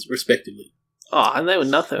 kilotons, respectively. Oh, and they were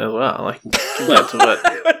nothing as well. Like, compared to what?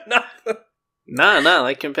 They were nothing. No,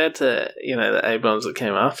 like compared to, the A-bombs that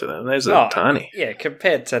came after them, those are tiny. Yeah,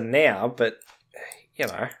 compared to now, but,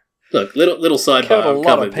 Look, little sidebar, killed a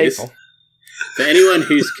lot of this. people. For anyone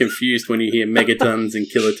who's confused when you hear megatons and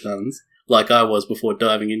kilotons, like I was before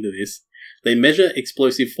diving into this, they measure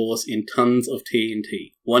explosive force in tons of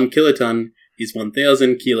TNT. 1 kiloton is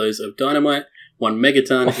 1,000 kilos of dynamite, 1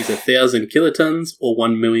 megaton is 1,000 kilotons, or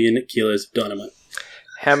 1 million kilos of dynamite.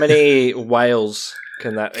 How many whales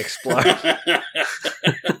can that explode?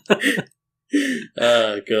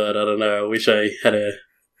 Oh, God, I don't know. I wish I had a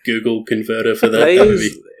Google converter for that. They That would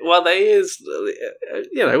used, be- well, they used,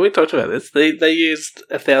 we talked about this. They used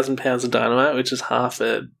 1,000 pounds of dynamite, which is half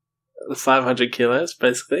 500 kilos,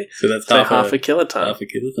 basically. So that's So half a kiloton, half a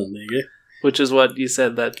kiloton. There you go. which is what you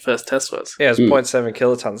said that first test was. Yeah, it's 0.7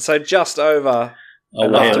 kilotons. So just over. Oh,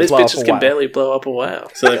 Enough wow. to These blow up bitches a can whale. barely blow up a whale.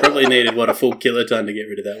 So they probably needed, a full kiloton to get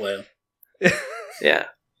rid of that whale. Yeah.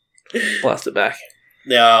 Blast it back.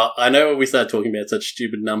 Now, I know when we start talking about such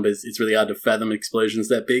stupid numbers, it's really hard to fathom explosions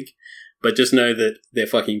that big, but just know that they're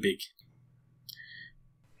fucking big.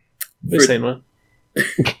 We've seen one.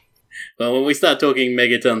 Well, when we start talking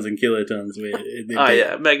megatons and kilotons, they're Oh, big.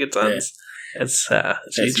 yeah, megatons. It's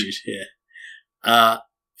That's huge. huge, yeah.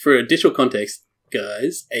 For additional context,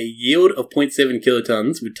 guys, a yield of 0.7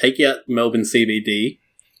 kilotons would take out Melbourne CBD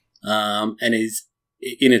and is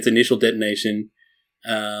in its initial detonation,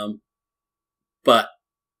 but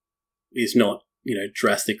is not,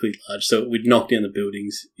 drastically large. So it would knock down the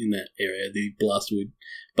buildings in that area, the blast would,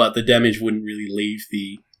 but the damage wouldn't really leave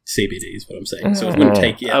the CBD, is what I'm saying. So it wouldn't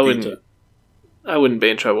take you out the entire... I wouldn't be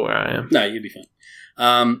in trouble where I am. No, you'd be fine.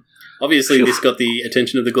 Obviously, this got the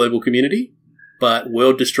attention of the global community, but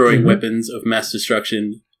world-destroying weapons of mass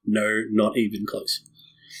destruction, no, not even close.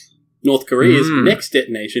 North Korea's next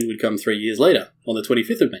detonation would come 3 years later, on the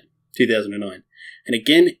 25th of May, 2009. And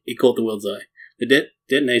again, it caught the world's eye. The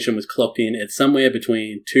detonation was clocked in at somewhere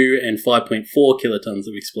between 2 and 5.4 kilotons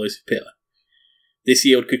of explosive power. This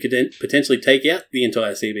yield could potentially take out the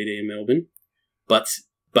entire CBD in Melbourne, but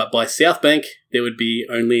by South Bank, there would be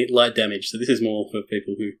only light damage. So this is more for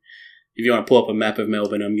people who, if you want to pull up a map of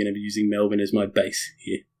Melbourne, I'm going to be using Melbourne as my base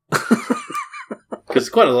here. Because it's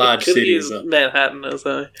quite a large Could city use as well. Manhattan or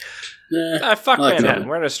something. Nah, Fuck I like Manhattan. Melbourne.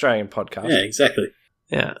 We're an Australian podcast. Yeah, exactly.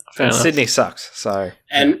 Yeah, fair And enough. Sydney sucks, so...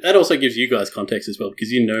 And that also gives you guys context as well,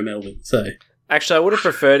 because you know Melbourne, so... Actually, I would have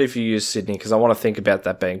preferred if you used Sydney, because I want to think about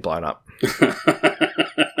that being blown up.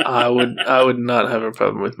 I would not have a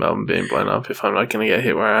problem with Melbourne being blown up if I'm not going to get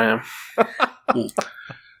hit where I am. Fuck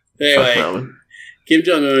Anyway, Melbourne. Kim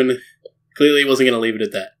Jong-un clearly wasn't going to leave it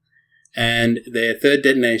at that. And their third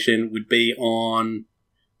detonation would be on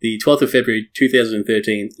the 12th of February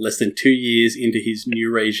 2013, less than 2 years into his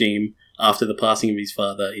new regime after the passing of his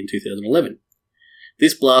father in 2011.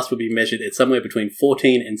 This blast would be measured at somewhere between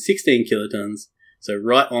 14 and 16 kilotons, so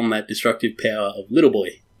right on that destructive power of Little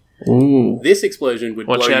Boy. Ooh. This explosion would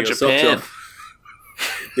Watch blow out, your socks Japan. off.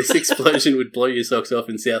 This explosion would blow your socks off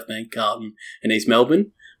in South Bank, Carlton, and East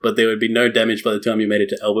Melbourne, but there would be no damage by the time you made it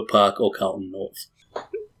to Albert Park or Carlton North.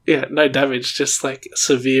 Yeah, no damage, just like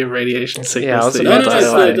severe radiation sickness. Yeah, I was that about you to die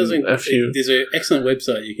say, in doesn't. a few. There's an excellent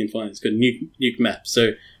website you can find. It's got nuke maps.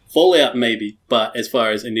 So fallout maybe, but as far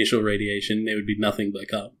as initial radiation, there would be nothing by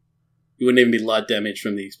Carlton. It wouldn't even be light damage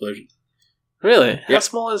from the explosion. Really? How Yep.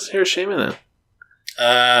 small is Hiroshima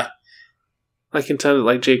then? Like in terms of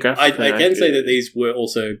like I geographically? can say that these were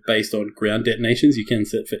also based on ground detonations. You can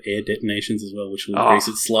set for air detonations as well, which will increase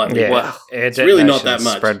it slightly. Yeah, Wow. air It's really not that detonations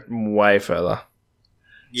much. Spread way further.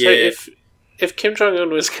 Yeah. So if Kim Jong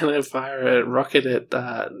Un was going to fire a rocket at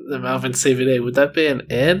the Melbourne CBD, would that be an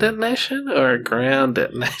air detonation or a ground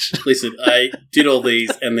detonation? Listen, I did all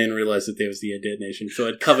these and then realised that there was the air detonation, so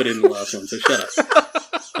I'd covered it in the last one, so shut up.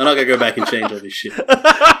 I'm not going to go back and change all this shit.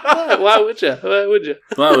 Why would you? Why would you?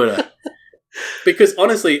 Why would I? Because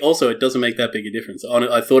honestly, also, it doesn't make that big a difference.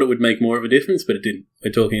 I thought it would make more of a difference, but it didn't.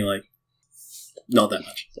 We're talking like not that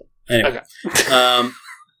much. Anyway,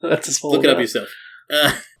 That's a small look it up amount. yourself.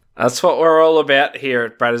 That's what we're all about here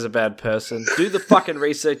at Brad is a Bad Person. Do the fucking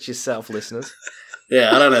research yourself, listeners.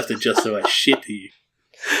 Yeah, I don't have to justify shit to you.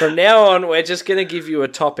 From now on, we're just going to give you a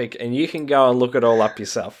topic and you can go and look it all up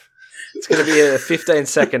yourself. It's going to be a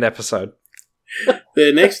 15-second episode.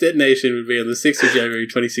 The next detonation would be on the 6th of January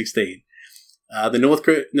 2016.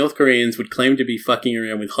 The North Koreans would claim to be fucking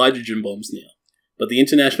around with hydrogen bombs now, but the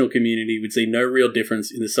international community would see no real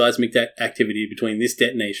difference in the seismic activity between this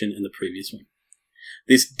detonation and the previous one.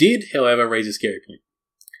 This did, however, raise a scary point.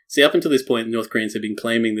 See, up until this point, the North Koreans had been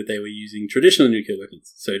claiming that they were using traditional nuclear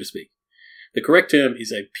weapons, so to speak. The correct term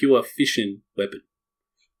is a pure fission weapon,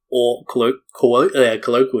 or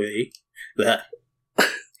colloquially,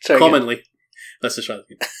 commonly. Let's just try that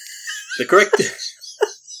again.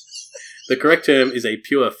 The correct term is a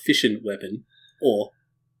pure fission weapon, or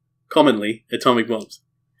commonly atomic bombs.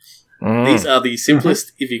 These are the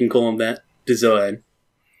simplest, if you can call them that, design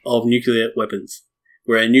of nuclear weapons,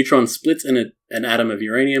 where a neutron splits an atom of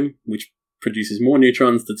uranium, which produces more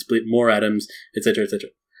neutrons that split more atoms, etc., etc.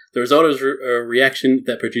 The result is a reaction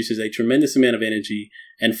that produces a tremendous amount of energy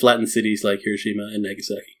and flattens cities like Hiroshima and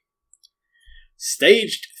Nagasaki.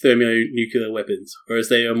 Staged thermonuclear weapons, or as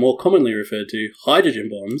they are more commonly referred to, hydrogen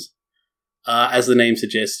bombs, are, as the name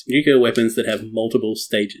suggests, nuclear weapons that have multiple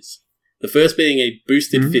stages. The first being a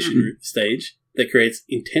boosted fission stage that creates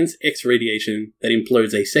intense X radiation that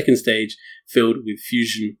implodes a second stage filled with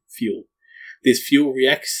fusion fuel. This fuel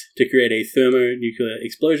reacts to create a thermonuclear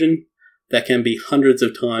explosion that can be hundreds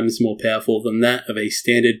of times more powerful than that of a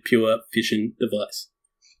standard pure fission device.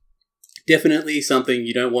 Definitely something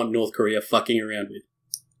you don't want North Korea fucking around with.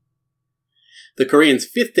 The Koreans'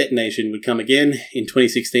 fifth detonation would come again in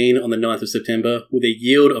 2016 on the 9th of September with a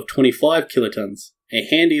yield of 25 kilotons, a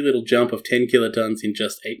handy little jump of 10 kilotons in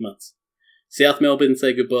just 8 months. South Melbourne,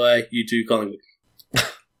 say goodbye, you too, Collingwood.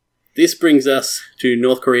 This brings us to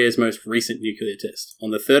North Korea's most recent nuclear test.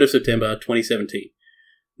 On the 3rd of September 2017,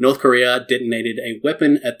 North Korea detonated a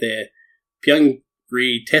weapon at their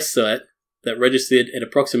Pyongyang test site that registered at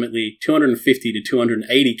approximately 250 to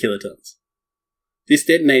 280 kilotons. This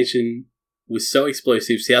detonation was so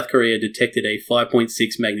explosive, South Korea detected a 5.6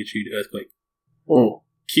 magnitude earthquake. Oh.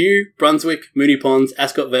 Kew, Brunswick, Moonee Ponds,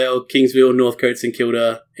 Ascot Vale, Kingsville, Northcote, St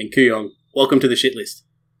Kilda, and Kooyong. Welcome to the shit list.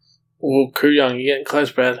 Oh, Kooyong, you're getting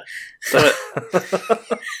close, Brad. Stop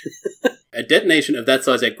it. A detonation of that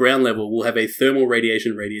size at ground level will have a thermal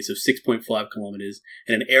radiation radius of 6.5 kilometers,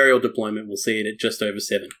 and an aerial deployment will see it at just over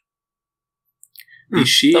 7. The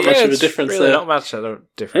sheer... Not much of a difference really there. not much of a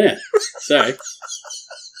difference. Yeah, so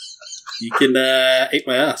you can eat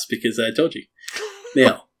my ass because I told you.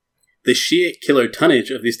 Now, the sheer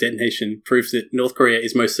kilotonnage of this detonation proves that North Korea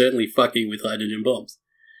is most certainly fucking with hydrogen bombs.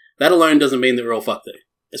 That alone doesn't mean that we're all fucked though,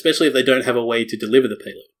 especially if they don't have a way to deliver the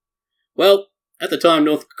payload. Well, at the time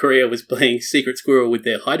North Korea was playing secret squirrel with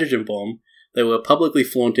their hydrogen bomb, they were publicly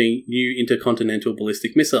flaunting new intercontinental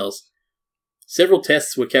ballistic missiles. Several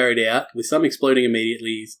tests were carried out, with some exploding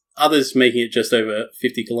immediately, others making it just over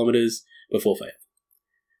 50 kilometers before fail.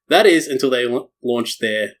 That is until they launched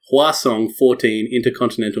their Hwasong-14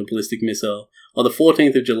 intercontinental ballistic missile on the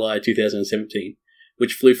 14th of July 2017,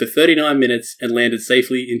 which flew for 39 minutes and landed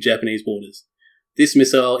safely in Japanese waters. This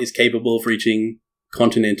missile is capable of reaching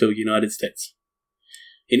continental United States.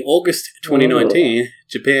 In August 2019,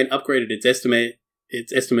 Japan upgraded its estimate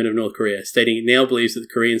of North Korea, stating it now believes that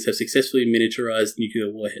the Koreans have successfully miniaturized nuclear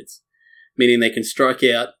warheads, meaning they can strike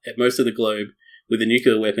out at most of the globe with a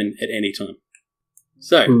nuclear weapon at any time.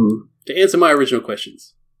 So, to answer my original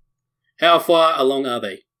questions, how far along are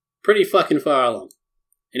they? Pretty fucking far along.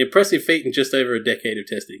 An impressive feat in just over a decade of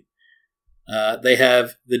testing. They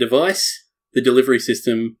have the device, the delivery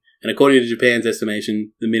system, and according to Japan's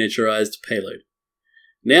estimation, the miniaturized payload.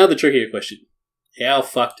 Now the trickier question. How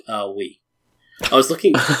fucked are we? I was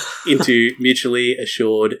looking into mutually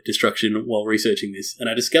assured destruction while researching this, and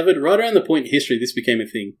I discovered right around the point in history this became a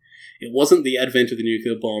thing. It wasn't the advent of the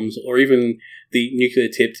nuclear bombs or even the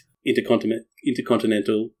nuclear-tipped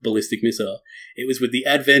intercontinental ballistic missile. It was with the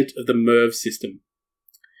advent of the MIRV system.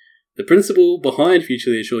 The principle behind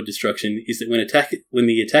mutually assured destruction is that when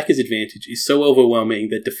the attacker's advantage is so overwhelming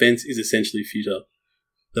that defense is essentially futile.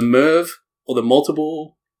 The MIRV, or the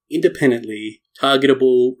Multiple Independently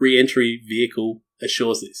Targetable Re-entry Vehicle,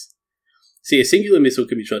 assures this. See, a singular missile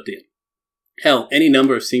can be shot down. Hell, any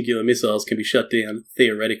number of singular missiles can be shut down,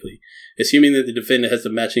 theoretically, assuming that the defender has the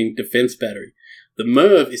matching defense battery. The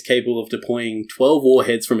MIRV is capable of deploying 12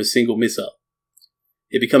 warheads from a single missile.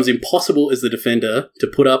 It becomes impossible as the defender to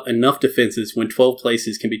put up enough defenses when 12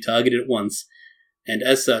 places can be targeted at once, and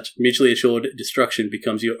as such, mutually assured destruction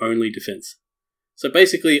becomes your only defense. So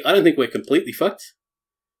basically, I don't think we're completely fucked,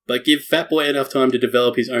 but give Fatboy enough time to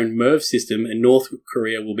develop his own MIRV system and North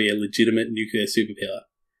Korea will be a legitimate nuclear superpower.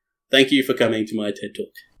 Thank you for coming to my TED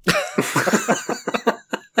Talk.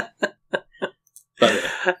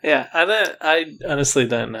 Yeah, I honestly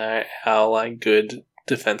don't know how good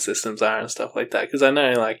defense systems are and stuff like that, because I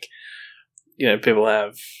know people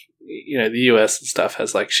have the US and stuff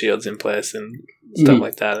has shields in place and stuff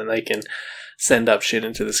like that, and they can send up shit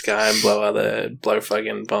into the sky and blow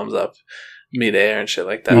fucking bombs up mid-air and shit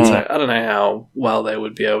like that. So I don't know how well they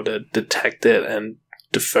would be able to detect it and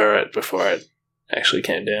defer it before it actually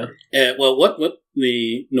came down. Well, what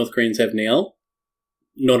the North Koreans have now,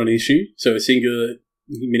 not an issue. So a singular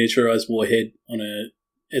miniaturized warhead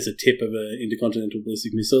as a tip of an intercontinental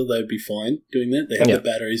ballistic missile, they would be fine doing that. They have the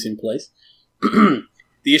batteries in place.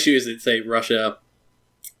 The issue is that, say, Russia,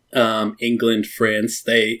 England, France,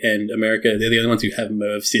 and America, they're the only ones who have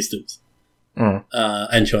MIRV systems.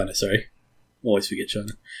 And China, sorry. Always forget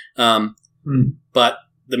China. But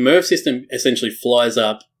the MIRV system essentially flies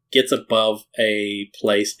up, gets above a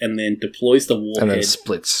place, and then deploys the warhead. And then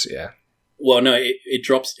splits, yeah. Well, no, it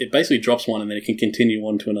drops. It basically drops one, and then it can continue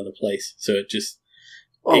on to another place. So it just.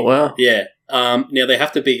 Wow! Yeah. Now they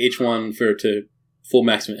have to be each one for it to full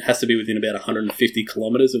maximum. It has to be within about 150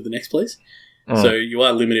 kilometers of the next place. So you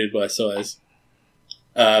are limited by size,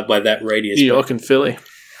 by that radius. New York and Philly.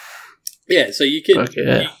 Yeah, so you can.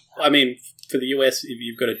 Okay. I mean, for the US, if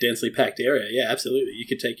you've got a densely packed area, yeah, absolutely, you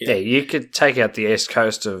could take out. Yeah, you could take out the east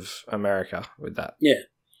coast of America with that. Yeah,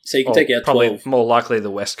 so you can take out probably 12. More likely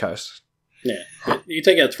the west coast. Yeah, but you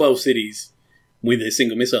take out 12 cities with a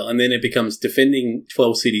single missile, and then it becomes defending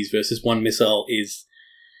 12 cities versus one missile is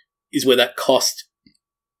where that cost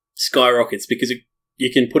skyrockets, because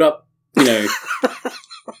you can put up,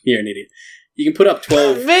 you're an idiot. You can put up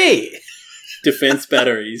 12 defense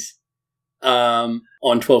batteries on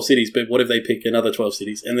 12 cities, but what if they pick another 12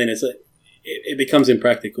 cities? And then it becomes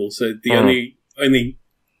impractical. So the only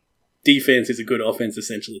defense is a good offense,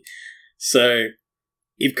 essentially. So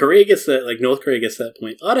if Korea gets that, like North Korea gets that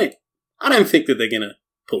point, I don't think that they're going to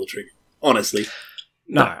pull the trigger, honestly.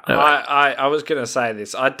 No. I was going to say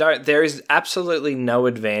this. There is absolutely no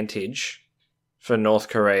advantage for North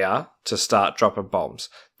Korea to start dropping bombs.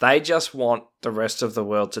 They just want the rest of the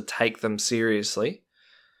world to take them seriously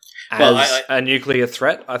as a nuclear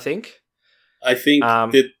threat, I think. I think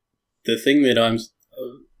that the thing that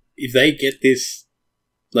if they get this,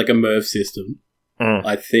 like a MIRV system,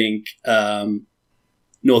 I think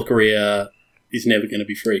North Korea is never going to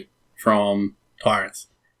be free from tyrants.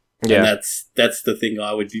 Yeah. And that's the thing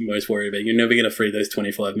I would be most worried about. You're never going to free those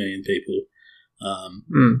 25 million people.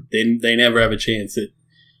 They never have a chance at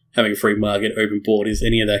having a free market, open borders,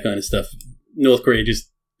 any of that kind of stuff. North Korea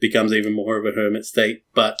just becomes even more of a hermit state.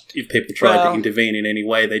 But if people try to intervene in any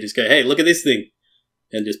way, they just go, hey, look at this thing,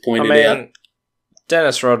 and just point it out.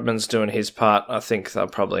 Dennis Rodman's doing his part. I think they'll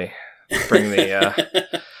probably bring the...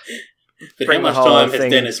 But how much time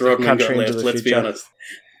has Dennis Rodman got left? Let's be honest.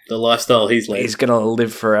 The lifestyle he's led. He's going to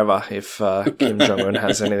live forever if Kim Jong-un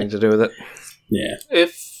has anything to do with it. Yeah.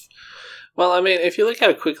 If you look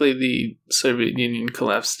how quickly the Soviet Union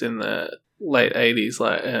collapsed in the late 80s,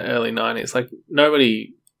 like early 90s, like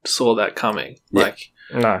nobody saw that coming. Yeah. Like,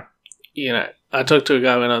 no. I talked to a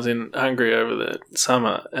guy when I was in Hungary over the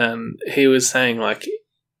summer, and he was saying, like,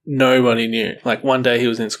 nobody knew. Like, one day he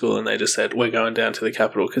was in school and they just said, we're going down to the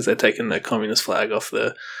capital because they're taking the communist flag off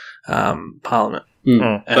the parliament.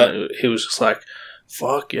 And but he was just like,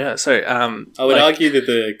 fuck yeah. So I would argue that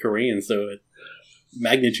the Koreans, though,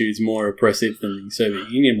 magnitude's more oppressive than the Soviet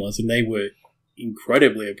Union was, and they were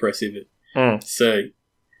incredibly oppressive. So,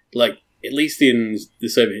 like, at least in the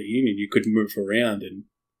Soviet Union, you could move around and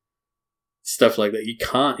stuff like that. You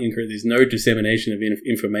can't increase. There's no dissemination of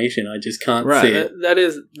information. I just can't see it. That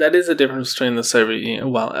is a difference between the Soviet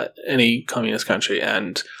Union, any communist country,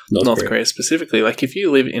 and North Korea specifically. Like, if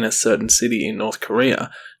you live in a certain city in North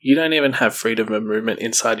Korea, you don't even have freedom of movement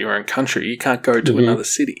inside your own country. You can't go to another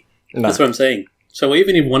city. No. That's what I'm saying. So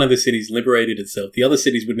even if one of the cities liberated itself, the other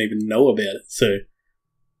cities wouldn't even know about it. So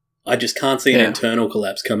I just can't see an internal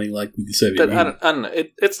collapse coming like with the Soviet Union. I don't know.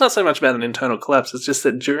 It's not so much about an internal collapse. It's just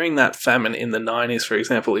that during that famine in the 90s, for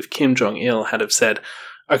example, if Kim Jong-il had have said,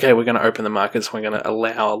 okay, we're going to open the markets, we're going to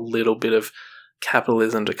allow a little bit of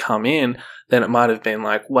capitalism to come in, then it might have been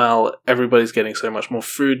like, well, everybody's getting so much more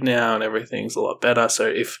food now and everything's a lot better. So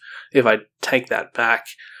if I take that back,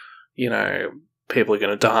 people are going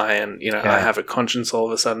to die and, I have a conscience all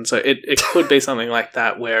of a sudden. So it could be something like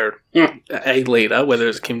that where a leader, whether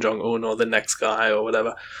it's Kim Jong-un or the next guy or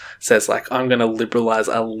whatever, says like, I'm going to liberalize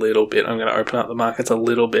a little bit. I'm going to open up the markets a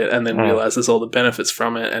little bit, and then realizes all the benefits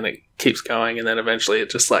from it, and it keeps going. And then eventually it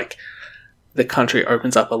just like the country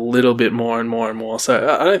opens up a little bit more and more and more.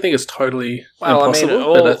 So I don't think it's totally impossible.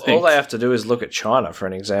 All they have to do is look at China for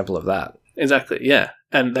an example of that. Exactly. Yeah.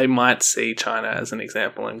 And they might see China as an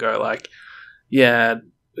example and go like, yeah,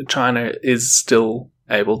 China is still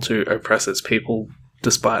able to oppress its people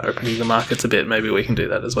despite opening the markets a bit. Maybe we can do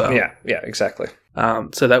that as well. Yeah, exactly.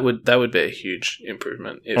 So that would be a huge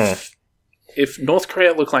improvement. If North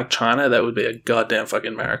Korea looked like China, that would be a goddamn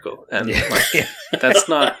fucking miracle. And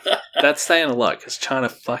that's saying a lot because China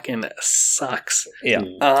fucking sucks. Yeah.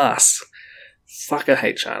 Ass. Fuck, I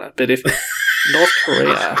hate China. But if North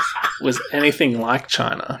Korea was anything like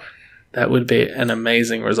China, that would be an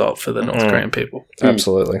amazing result for the North Korean people.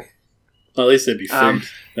 Absolutely. Well, at least there'd be food.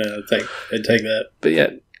 I'd take that. But yeah,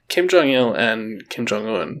 Kim Jong-il and Kim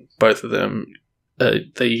Jong-un, both of them,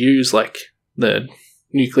 they use like the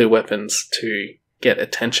nuclear weapons to get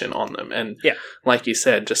attention on them. And Yeah. like you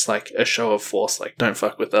said, just like a show of force, like don't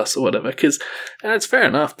fuck with us or whatever. And it's fair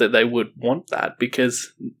enough that they would want that,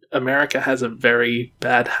 because America has a very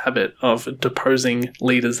bad habit of deposing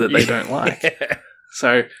leaders that they don't like.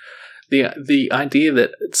 So the idea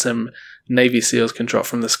that some Navy SEALs can drop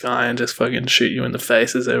from the sky and just fucking shoot you in the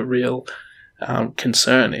face is a real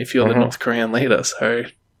concern if you're the North Korean leader. So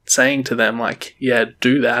saying to them, like, yeah,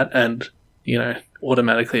 do that, and, you know,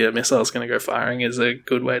 automatically a missile is going to go firing is a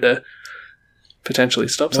good way to potentially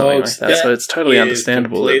stop something like that. So it's totally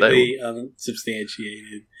understandable that they...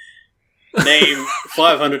 unsubstantiated. Name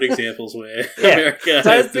 500 examples where America has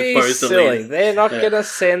Don't be deposed silly. They're not going to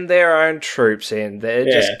send their own troops in. They're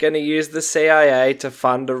just going to use the CIA to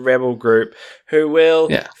fund a rebel group who will,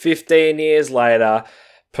 15 years later,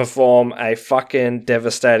 perform a fucking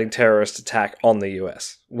devastating terrorist attack on the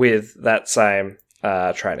US with that same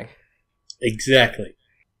training. Exactly.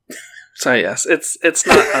 So yes, it's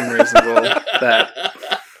not unreasonable that...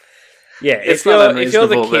 Yeah, It's if you're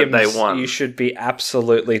the that they Kims, won. you should be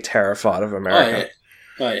absolutely terrified of America.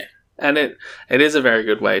 Oh yeah. And it is a very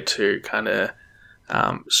good way to kind of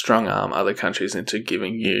strong arm other countries into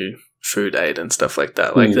giving you food aid and stuff like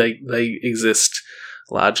that. Like they exist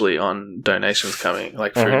largely on donations coming,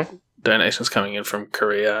 like food donations coming in from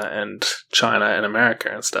Korea and China and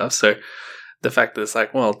America and stuff. So the fact that it's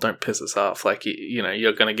like, well, don't piss us off. Like, you know,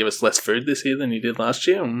 you're going to give us less food this year than you did last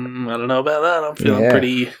year. I don't know about that. I'm feeling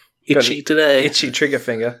pretty itchy today. Itchy trigger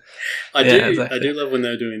finger. I do love when they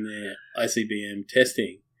were doing their ICBM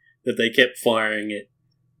testing that they kept firing it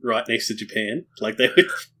right next to Japan. Like they were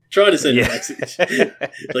trying to send a message.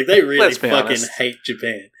 Like they really fucking honest. hate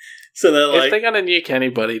Japan. So they're like, if they're going to nuke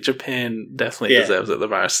anybody, Japan definitely deserves it the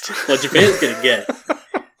most. Well, Japan's going to get it.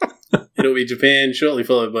 It'll be Japan, shortly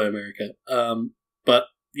followed by America. But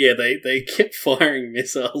yeah, they kept firing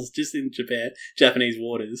missiles just in Japanese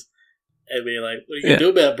waters. And be like, what are you going to do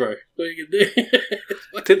about it, bro? What are you going to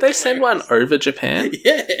do? Did they send one over Japan?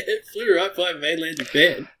 Yeah, it flew right by mainland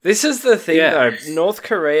Japan. This is the thing, though. North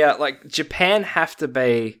Korea, like, Japan have to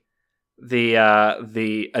be the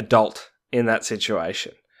adult in that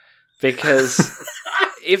situation. Because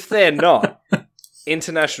if they're not,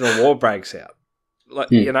 international war breaks out. Like,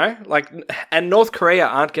 you know? Like, and North Korea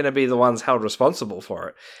aren't going to be the ones held responsible for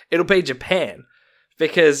it. It'll be Japan.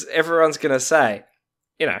 Because everyone's going to say,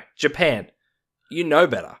 you know, Japan, you know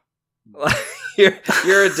better.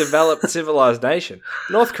 You're a developed, civilized nation.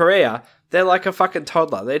 North Korea, they're like a fucking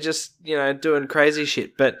toddler. They're just, you know, doing crazy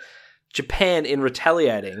shit. But Japan, in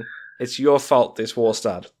retaliating, it's your fault this war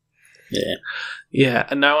started. Yeah. Yeah,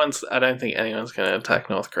 and I don't think anyone's going to attack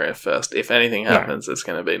North Korea first. If anything happens, it's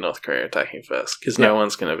going to be North Korea attacking first, because no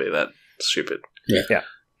one's going to be that stupid. Yeah.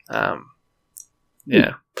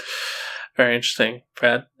 Yeah. Very interesting,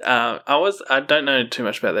 Brad. I don't know too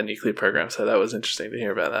much about the nuclear program, so that was interesting to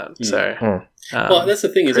hear about that. So, well, that's the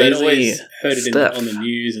thing is, I'd always heard it stuff. on the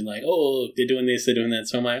news and like, oh, they're doing this, they're doing that.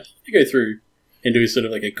 So I'm like, I go through and do sort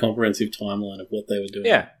of like a comprehensive timeline of what they were doing.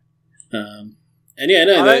 Yeah. And yeah,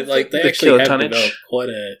 no, they actually have developed quite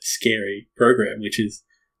a scary program, which is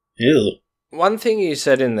ew. One thing you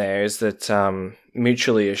said in there is that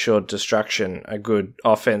mutually assured destruction, a good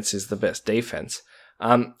offense is the best defense.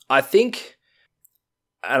 I think,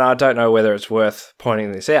 and I don't know whether it's worth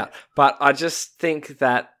pointing this out, but I just think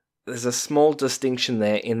that there's a small distinction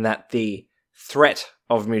there in that the threat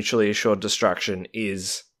of mutually assured destruction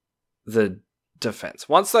is the defense.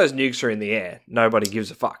 Once those nukes are in the air, nobody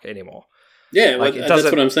gives a fuck anymore. Yeah, like, that's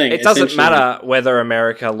what I'm saying. It doesn't matter whether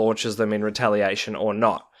America launches them in retaliation or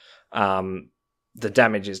not. The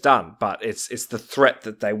damage is done, but it's the threat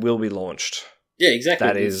that they will be launched. Yeah, exactly.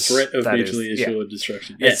 That the is threat of mutually assured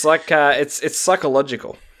destruction. Yeah. It's like it's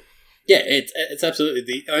psychological. Yeah, it's absolutely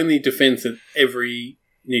the only defense that every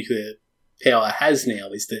nuclear power has now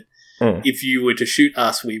is that if you were to shoot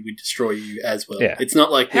us, we would destroy you as well. Yeah. It's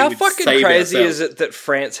not like we would fucking save crazy ourselves. is it that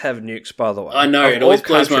France have nukes? By the way, I know it always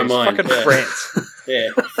blows my mind. Fucking France. Yeah,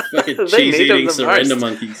 fucking cheese-eating surrender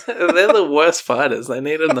monkeys. They're the worst fighters. They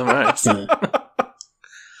need them the most.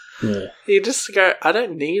 Yeah. You just go, I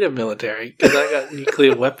don't need a military because I got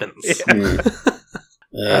nuclear weapons.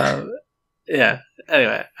 Yeah.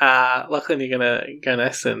 Anyway, Lachlan, you're going to go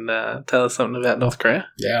next and tell us something about North Korea?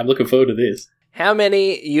 Yeah, I'm looking forward to this. How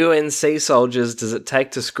many UNC soldiers does it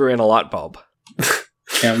take to screw in a light bulb?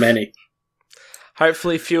 How many?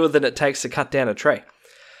 Hopefully fewer than it takes to cut down a tree.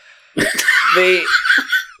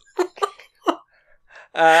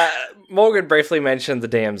 Morgan briefly mentioned the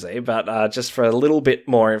DMZ, but just for a little bit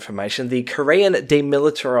more information, the Korean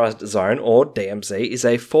Demilitarized Zone, or DMZ, is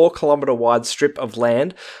a 4-kilometre wide strip of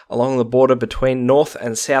land along the border between North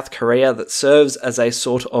and South Korea that serves as a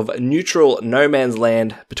sort of neutral no man's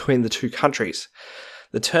land between the two countries.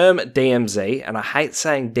 The term DMZ, and I hate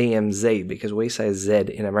saying DMZ because we say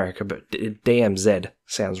Z in America, but DMZ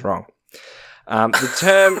sounds wrong. The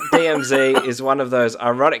term DMZ is one of those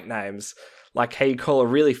ironic names, like how you call a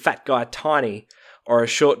really fat guy tiny or a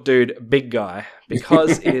short dude big guy,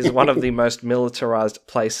 because it is one of the most militarized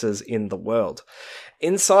places in the world.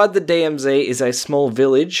 Inside the DMZ is a small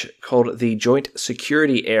village called the Joint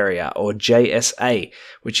Security Area, or JSA,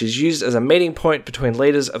 which is used as a meeting point between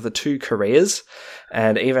leaders of the two Koreas,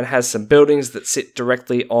 and even has some buildings that sit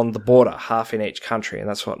directly on the border, half in each country, and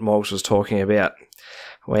that's what Morgs was talking about,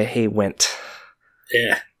 where he went.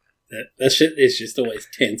 Yeah, that shit is just always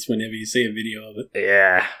tense whenever you see a video of it.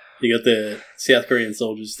 Yeah. You got the South Korean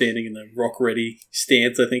soldiers standing in the rock ready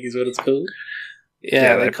stance, I think is what it's called.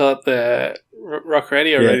 Yeah, they call it the Rock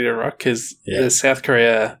Ready or Ready to Rock, because South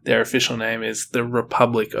Korea, their official name is the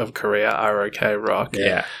Republic of Korea, ROK Rock.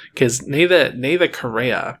 Yeah. Because neither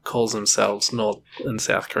Korea calls themselves North and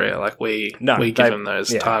South Korea. Like, we give them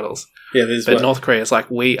those titles. Yeah, but North Korea is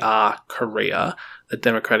like, we are Korea, the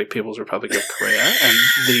Democratic People's Republic of Korea, and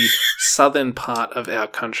the southern part of our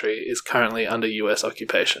country is currently under US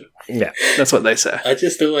occupation. Yeah. That's what they say. I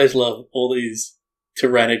just always love all these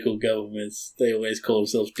tyrannical governments. They always call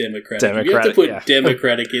themselves democratic. If you have to put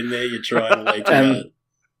democratic in there, you're trying way too hard.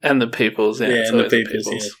 And the people's, and the people's.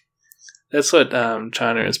 Yeah. That's what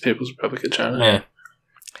China is, People's Republic of China. Yeah.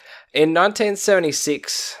 In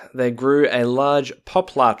 1976, they grew a large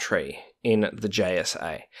poplar tree in the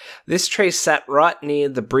JSA. This tree sat right near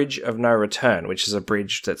the Bridge of No Return, which is a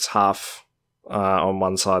bridge that's half on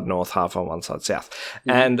one side north, half on one side south,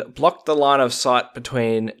 and blocked the line of sight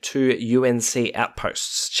between two UNC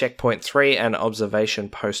outposts, Checkpoint 3 and Observation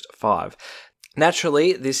Post 5.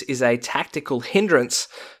 Naturally, this is a tactical hindrance,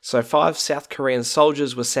 so 5 South Korean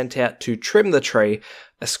soldiers were sent out to trim the tree,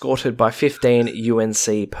 escorted by 15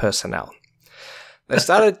 UNC personnel. They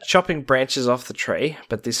started chopping branches off the tree,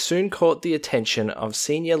 but this soon caught the attention of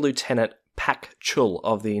Senior Lieutenant Pak Chul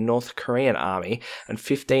of the North Korean Army and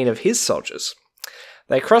 15 of his soldiers.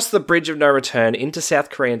 They crossed the Bridge of No Return into South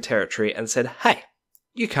Korean territory and said, "Hey,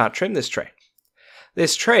 you can't trim this tree."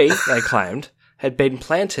 This tree, they claimed, had been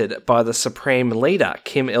planted by the Supreme Leader,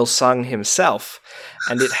 Kim Il-sung himself,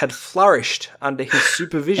 and it had flourished under his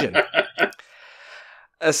supervision.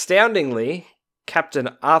 Astoundingly, Captain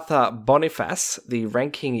Arthur Boniface, the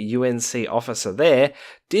ranking UNC officer there,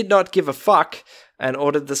 did not give a fuck and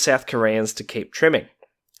ordered the South Koreans to keep trimming.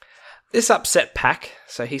 This upset Pak,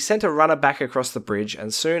 so he sent a runner back across the bridge,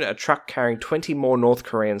 and soon a truck carrying 20 more North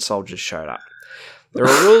Korean soldiers showed up. There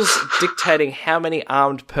are rules dictating how many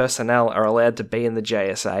armed personnel are allowed to be in the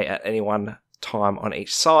JSA at any one time on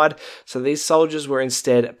each side, so these soldiers were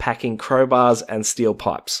instead packing crowbars and steel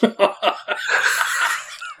pipes.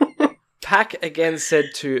 Pak again said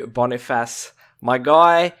to Boniface, "My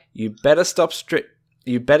guy, you better stop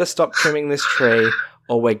trimming this tree,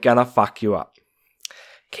 or we're gonna fuck you up."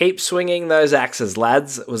 "Keep swinging those axes,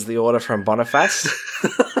 lads," was the order from Boniface.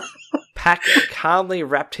 Pak calmly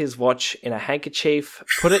wrapped his watch in a handkerchief,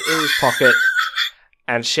 put it in his pocket,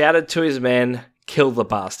 and shouted to his men, "Kill the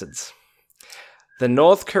bastards." The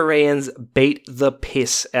North Koreans beat the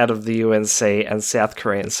piss out of the UNC and South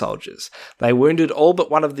Korean soldiers. They wounded all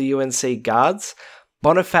but one of the UNC guards.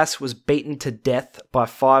 Boniface was beaten to death by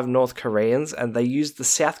 5 North Koreans, and they used the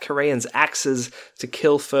South Koreans' axes to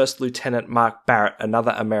kill First Lieutenant Mark Barrett,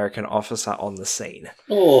 another American officer on the scene.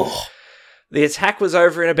 Oh. The attack was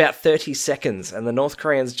over in about 30 seconds, and the North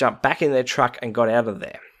Koreans jumped back in their truck and got out of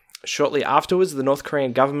there. Shortly afterwards, the North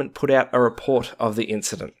Korean government put out a report of the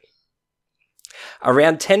incident.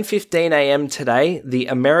 Around 10:15 a.m. today, the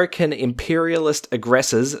American imperialist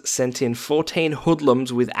aggressors sent in 14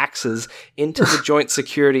 hoodlums with axes into the joint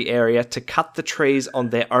security area to cut the trees on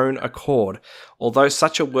their own accord, although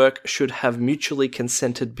such a work should have mutually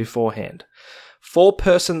consented beforehand. 4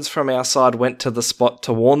 persons from our side went to the spot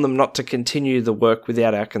to warn them not to continue the work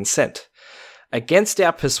without our consent. Against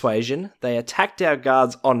our persuasion, they attacked our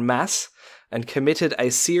guards en masse and committed a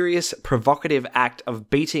serious provocative act of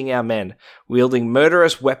beating our men, wielding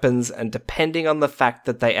murderous weapons and depending on the fact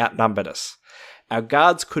that they outnumbered us. Our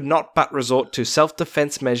guards could not but resort to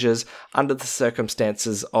self-defense measures under the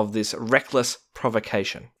circumstances of this reckless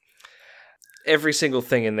provocation. Every single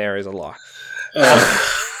thing in there is a lie.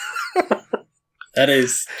 That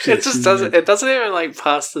is. It just doesn't. It doesn't even like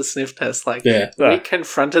pass the sniff test. Like we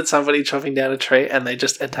confronted somebody chopping down a tree, and they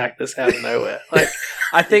just attacked us out of nowhere. Like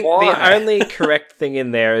I think why? the only correct thing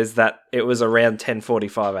in there is that it was around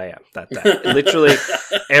 10:45 a.m. that day. Literally,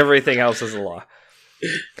 everything else is a lie.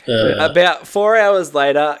 About 4 hours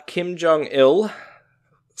later, Kim Jong-il,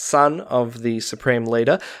 son of the Supreme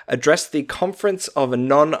Leader, addressed the Conference of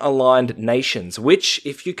Non-Aligned Nations, which,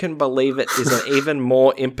 if you can believe it, is an even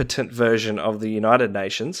more impotent version of the United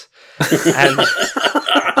Nations, and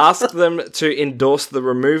asked them to endorse the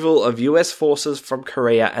removal of US forces from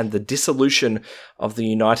Korea and the dissolution of the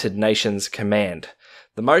United Nations Command.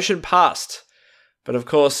 The motion passed, but of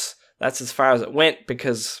course, that's as far as it went,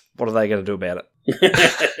 because what are they going to do about it?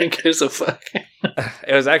 Who gives a fuck?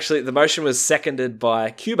 It was actually, the motion was seconded by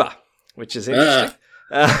Cuba, which is interesting.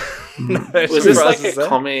 Was this like a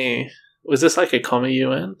commie? Was this like a commie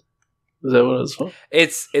UN? Is that what it was for?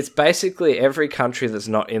 It's basically every country that's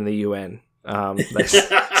not in the UN. They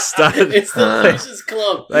started. It's the Nations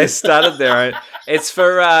Club. They started their own. It's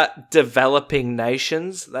for developing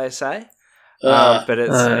nations, they say, but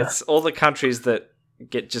it's all the countries that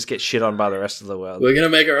get shit on by the rest of the world. We're gonna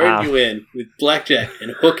make our own UN with blackjack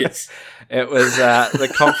and hookers. It was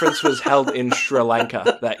the conference was held in Sri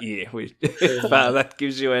Lanka that year. If that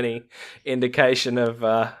gives you any indication of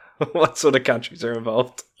what sort of countries are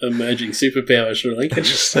involved. Emerging superpower Sri Lanka.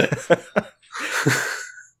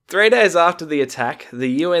 3 days after the attack,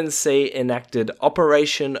 the UNC enacted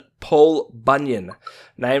Operation Paul Bunyan,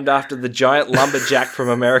 named after the giant lumberjack from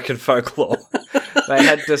American folklore. They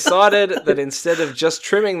had decided that instead of just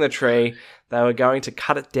trimming the tree, they were going to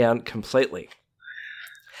cut it down completely.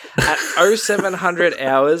 At 0700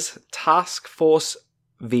 hours, Task Force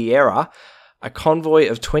Vieira, a convoy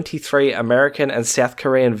of 23 American and South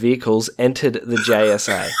Korean vehicles, entered the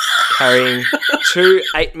JSA, carrying 2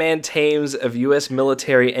 8-man teams of US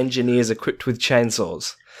military engineers equipped with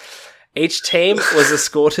chainsaws. Each team was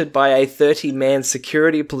escorted by a 30-man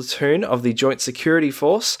security platoon of the Joint Security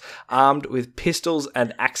Force, armed with pistols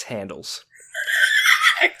and axe handles.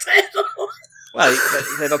 Axe handles? Well,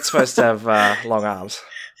 they're not supposed to have long arms.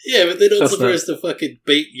 Yeah, but they're not supposed to fucking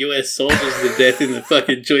beat US soldiers to death in the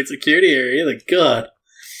fucking joint security area. Like, God.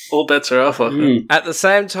 All bets are off. At the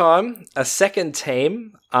same time, a second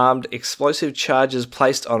team armed explosive charges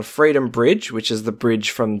placed on Freedom Bridge, which is the bridge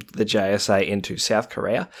from the JSA into South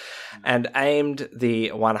Korea, and aimed the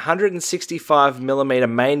 165mm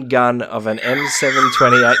main gun of an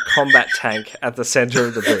M728 combat tank at the center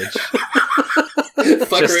of the bridge.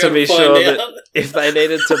 Just to be sure that if they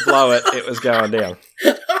needed to blow it, it was going down.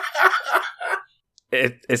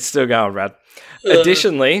 It's still going, Brad.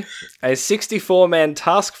 Additionally, a 64-man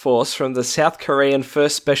task force from the South Korean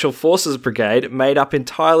 1st Special Forces Brigade, made up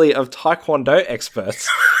entirely of Taekwondo experts,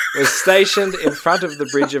 was stationed in front of the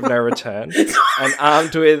Bridge of No Return and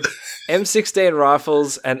armed with M16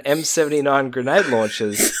 rifles and M79 grenade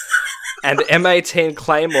launchers and M18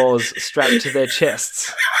 claymores strapped to their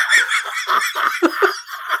chests.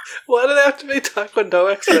 Why do they have to be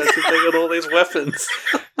Taekwondo experts if they got all these weapons?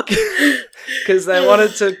 Because they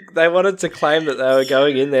wanted to claim that they were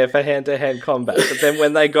going in there for hand-to-hand combat, but then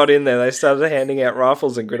when they got in there, they started handing out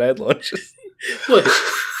rifles and grenade launchers. Wait,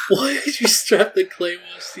 why did you strap the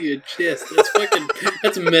claymores to your chest?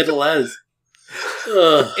 That's metal as.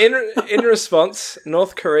 In response,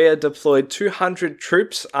 North Korea deployed 200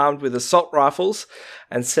 troops armed with assault rifles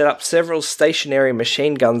and set up several stationary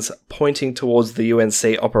machine guns pointing towards the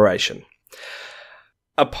UNC operation.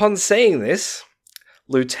 Upon seeing this,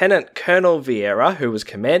 Lieutenant Colonel Vieira, who was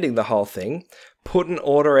commanding the whole thing, put an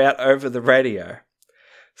order out over the radio.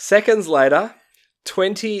 Seconds later,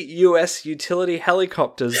 20 US utility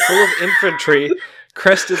helicopters full of infantry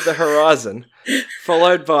crested the horizon,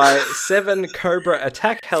 followed by 7 Cobra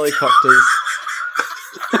attack helicopters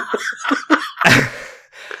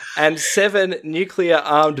and 7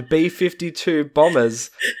 nuclear-armed B-52 bombers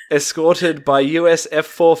escorted by US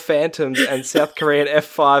F-4 Phantoms and South Korean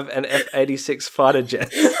F-5 and F-86 fighter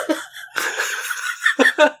jets.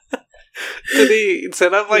 Did he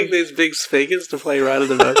set up like these big speakers to play Ride of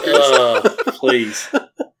the Valkyries? Oh, please.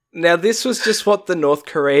 Now, this was just what the North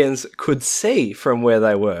Koreans could see from where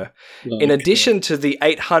they were. In addition to the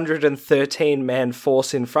 813-man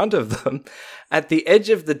force in front of them, at the edge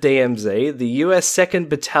of the DMZ, the US 2nd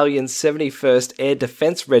Battalion 71st Air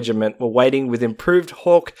Defense Regiment were waiting with improved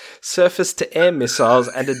Hawk surface-to-air missiles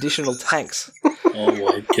and additional tanks. Oh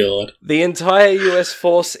my God. The entire US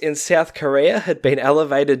force in South Korea had been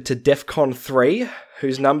elevated to DEFCON 3,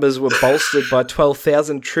 whose numbers were bolstered by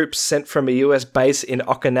 12,000 troops sent from a US base in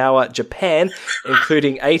Okinawa, Japan,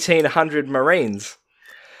 including 1,800 Marines.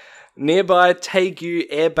 Nearby Taegu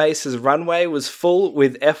Air Base's runway was full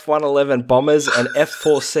with F-111 bombers and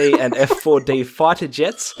F-4C and F-4D fighter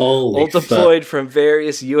jets, all deployed from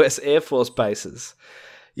various US Air Force bases.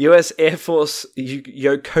 US Air Force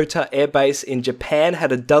Yokota Air Base in Japan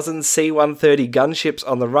had a dozen C-130 gunships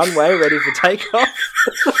on the runway ready for takeoff.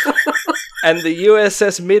 And the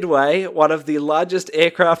USS Midway, one of the largest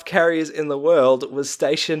aircraft carriers in the world, was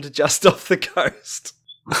stationed just off the coast.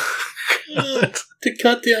 To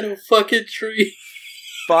cut down a fucking tree.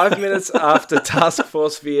 5 minutes after Task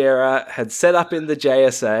Force Vieira had set up in the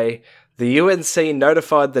JSA, the UNC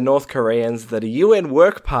notified the North Koreans that a UN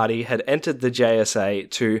work party had entered the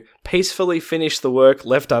JSA to peacefully finish the work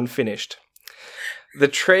left unfinished. The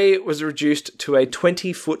tree was reduced to a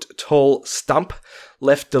 20-foot tall stump,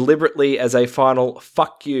 left deliberately as a final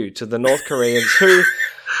fuck you to the North Koreans who,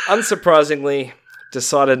 unsurprisingly,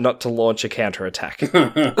 decided not to launch a counterattack.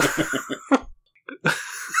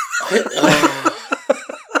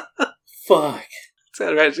 Fuck.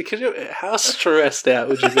 So, how stressed out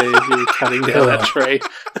would you be if you were cutting down that tree?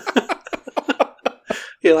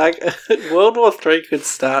 You're like, World War III could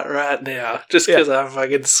start right now just because I'm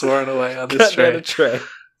fucking soaring away on this tree.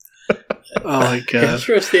 Oh my god. How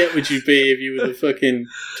stressed out would you be if you were the fucking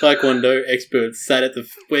Taekwondo expert sat at the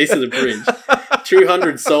base of the bridge?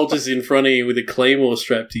 200 soldiers in front of you with a claymore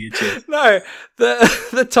strapped to your chest. No,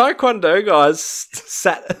 the Taekwondo guys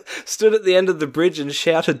stood at the end of the bridge and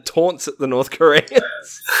shouted taunts at the North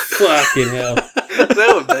Koreans. Fucking hell.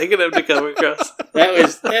 They were begging them to come across. That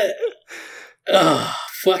was...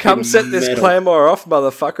 fucking come set this claymore off,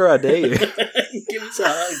 motherfucker, I dare you. Give us a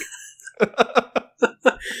hug.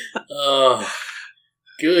 Oh,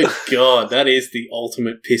 good God. That is the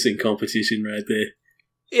ultimate pissing competition right there.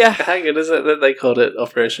 Yeah. How good is it that they called it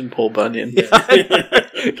Operation Paul Bunyan?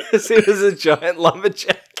 Because he was a giant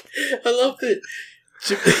lumberjack. I love it.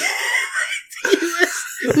 The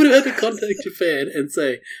US would have had to contact Japan and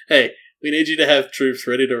say, hey, we need you to have troops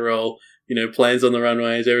ready to roll, plans on the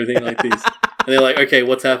runways, everything like this. And they're like, okay,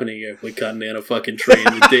 what's happening here? We're cutting down a fucking tree in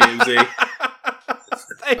the DMZ.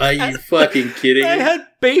 Are you fucking kidding me? They had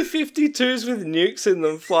B-52s with nukes in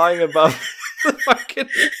them flying above the fucking...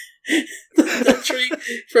 The tree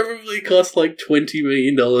probably cost like $20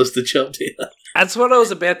 million to chop down. That's what I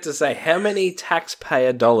was about to say. How many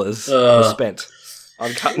taxpayer dollars were spent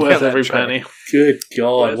on cutting down every tree? penny? Good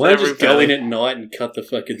God. Why every just go penny? in at night and cut the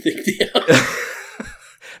fucking thing down?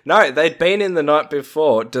 No, they'd been in the night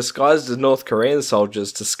before, disguised as North Korean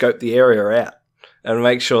soldiers to scope the area out and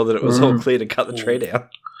make sure that it was all clear to cut the tree down.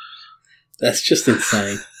 That's just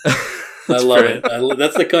insane. I love it.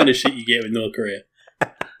 That's the kind of shit you get with North Korea.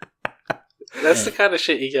 That's the kind of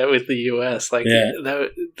shit you get with the US. Like, the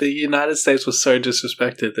United States was so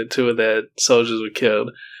disrespected that 2 of their soldiers were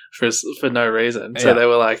killed for no reason. So they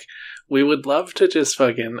were like, we would love to just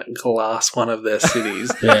fucking glass one of their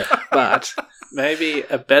cities, but maybe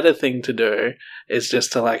a better thing to do is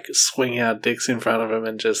just to, like, swing our dicks in front of them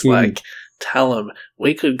and just, like, tell them,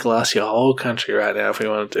 we could glass your whole country right now if we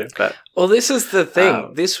wanted to. But well, this is the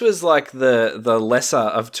thing. This was like the lesser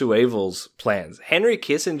of two evils plans. Henry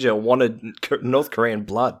Kissinger wanted North Korean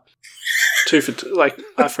blood. 2 for 2, like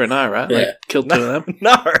eye for an eye, right? Yeah. Like, killed 2 of them.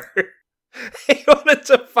 No. He wanted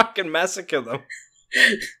to fucking massacre them.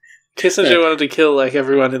 Kissinger wanted to kill, like,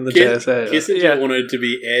 everyone in the JSA. Kissinger wanted to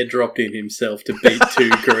be airdropped in himself to beat 2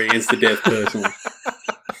 Koreans to death personally.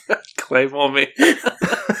 Claymore me.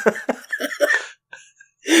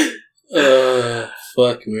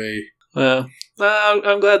 Fuck me. Well,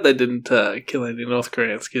 I'm glad they didn't kill any North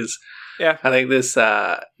Koreans, because I think this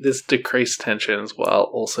decreased tensions while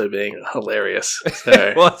also being hilarious. So,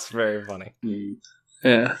 It was very funny.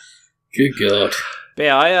 Yeah. Good God. But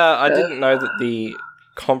yeah, I didn't know that the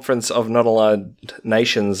Conference of Non-Aligned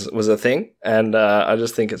Nations was a thing, and I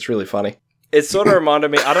just think it's really funny. It sort of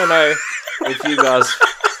reminded me, I don't know if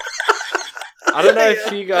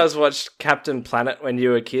you guys watched Captain Planet when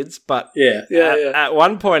you were kids, but at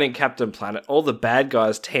one point in Captain Planet, all the bad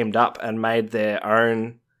guys teamed up and made their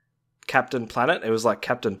own Captain Planet. It was like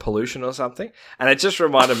Captain Pollution or something, and it just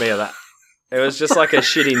reminded me of that. It was just like a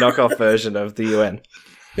shitty knockoff version of the UN.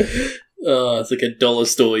 Oh, it's like a dollar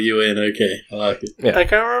store UN. Okay, I like it. Yeah. I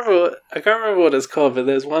can't remember what it's called, but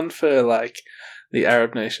there's one for, like, the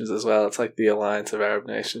Arab nations as well. It's like the Alliance of Arab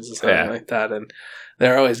Nations or something like that, and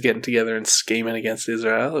they're always getting together and scheming against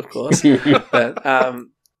Israel, of course. But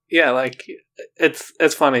like,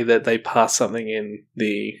 it's funny that they passed something in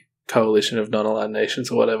the Coalition of Non-Aligned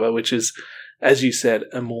Nations or whatever, which is, as you said,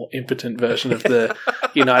 a more impotent version of the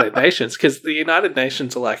United Nations, because the United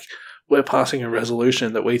Nations are like, we're passing a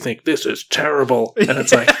resolution that we think this is terrible, and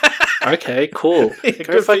it's like, Okay, cool. Yeah, Go good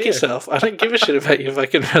for fuck you. yourself. I don't give a shit about your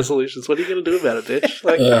fucking resolutions. What are you going to do about it, bitch?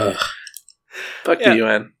 Like, fuck Yeah. the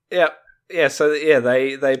UN. Yeah, so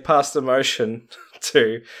they passed a motion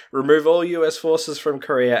to remove all US forces from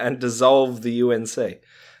Korea and dissolve the UNC.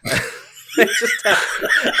 They just have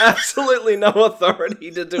absolutely no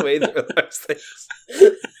authority to do either of those things.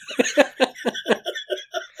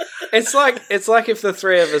 It's like if the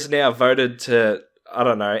three of us now voted to, I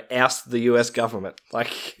don't know, oust the US government.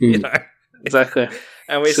 Like, you know. Exactly.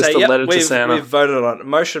 And we It's just say, a yep, letter to Santa. we've voted on it.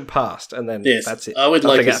 Motion passed, and then Yes, that's it. I would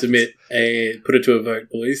like Nothing to happens. put it to a vote,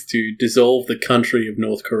 boys, to dissolve the country of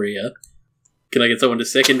North Korea. Can I get someone to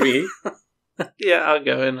second me? Yeah, I'll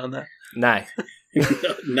go in on that. Nay.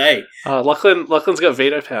 Nay. Oh, Lachlan's got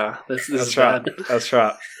veto power. This That's is right. bad. That's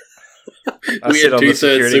right. I We sit have on the 2/3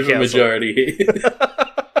 Security Council. supermajority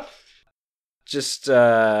here. Just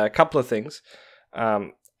a couple of things.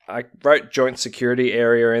 I wrote joint security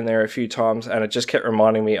area in there a few times, and it just kept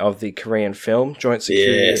reminding me of the Korean film Joint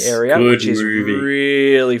Security Yes, Area, good which is movie.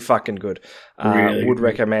 really fucking good. Really Would good.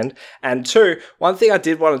 recommend. And two, one thing I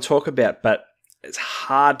did want to talk about, but it's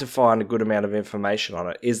hard to find a good amount of information on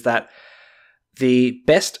it, is that the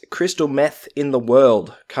best crystal meth in the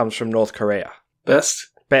world comes from North Korea. Best?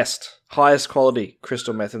 Best, highest quality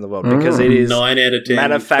crystal meth in the world, because it is 9 out of 10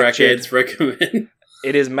 manufactured- crackheads recommend.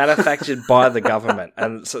 it is manufactured by the government,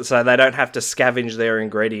 and so they don't have to scavenge their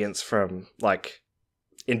ingredients from like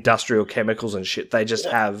industrial chemicals and shit. They just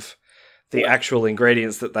have the actual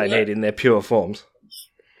ingredients that they need in their pure forms.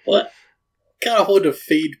 What? Can't afford to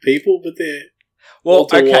feed people, but they're Well,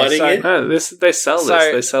 Walter okay, Whiting so it? No, they sell this.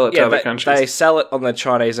 They sell it to other countries. They sell it on the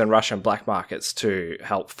Chinese and Russian black markets to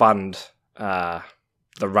help fund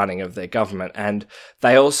the running of their government, and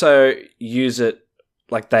they also use it,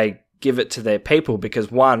 like they give it to their people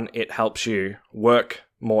because one, it helps you work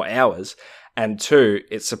more hours, and two,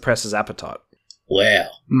 it suppresses appetite. wow.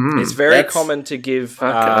 It's very That's- common to give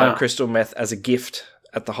Fucking hell. crystal meth as a gift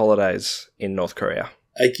at the holidays in North Korea.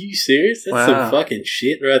 Are you serious? That's Wow. some fucking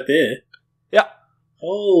shit right there. Yeah.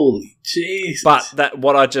 Holy Jesus. But that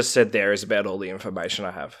what I just said there is about all the information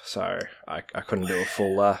I have, so I couldn't do a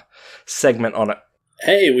full segment on it.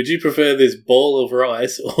 Hey, would you prefer this bowl of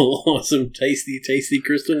rice or some tasty, tasty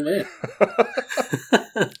crystal meth?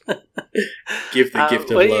 Give the gift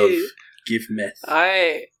of well, love. you- Give meth.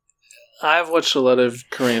 I've watched a lot of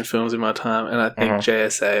Korean films in my time, and I think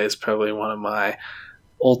JSA is probably one of my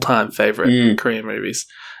all-time favorite Korean movies.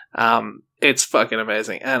 It's fucking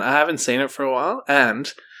amazing, and I haven't seen it for a while,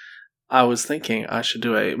 and I was thinking I should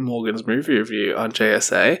do a Morgan's movie review on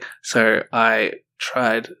JSA, so I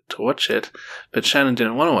tried to watch it, but Shannon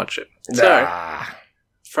didn't want to watch it. So,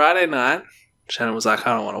 Friday night, Shannon was like,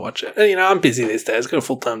 I don't want to watch it. And, I'm busy these days, got a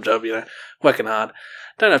full-time job, working hard.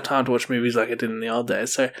 Don't have time to watch movies like I did in the old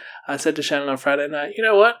days. So I said to Shannon on Friday night, you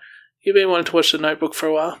know what? You've been wanting to watch The Notebook for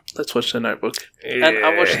a while. Let's watch The Notebook. Yeah. And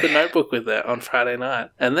I watched The Notebook with her on Friday night.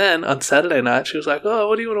 And then on Saturday night, she was like, oh,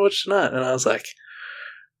 what do you want to watch tonight? And I was like,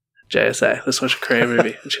 JSA, let's watch a Korean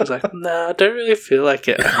movie. And she was like, nah, I don't really feel like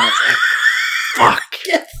it. And I was like,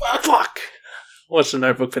 fuck. Watch The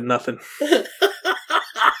Notebook for nothing.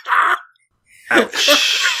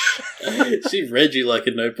 Ouch. She read you like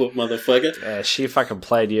a notebook, motherfucker. Yeah, she fucking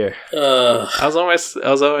played you. I was always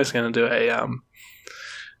going to do a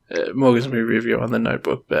Morgan's movie review on The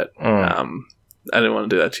Notebook, but I didn't want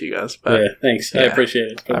to do that to you guys. But Yeah, thanks. I yeah. appreciate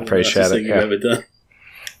it. It's probably I appreciate the nicest it, thing yeah. you've ever done.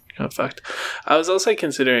 got fucked. I was also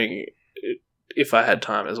considering, if I had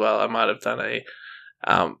time as well, I might have done a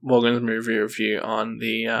Morgan's movie review on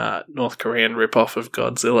the North Korean ripoff of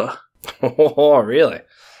Godzilla. Oh, really?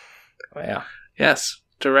 Wow. Yes,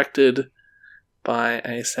 directed by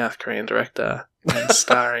a South Korean director and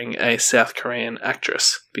starring a South Korean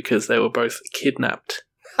actress because they were both kidnapped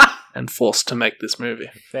and forced to make this movie.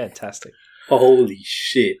 Fantastic. Holy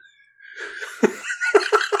shit.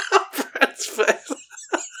 Brad's face.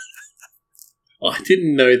 I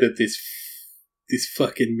didn't know that this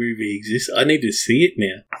fucking movie exists. I need to see it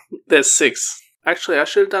now. There's 6. Actually, I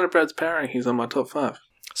should have done a Brad's Power Rankings on my top 5.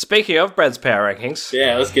 Speaking of Brad's Power Rankings,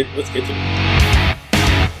 Yeah, let's get to it.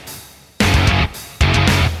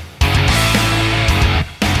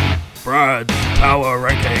 Brad's Power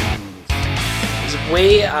Rankings.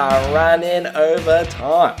 we are running over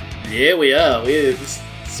time. Yeah, we are. We have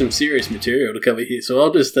some serious material to cover here, so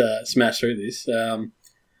I'll just smash through this.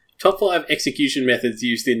 Top 5 execution methods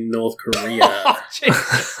used in North Korea.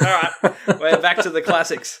 Jesus. All right, we're back to the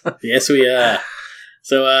classics. Yes, we are.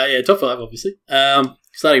 So, yeah, top 5, obviously.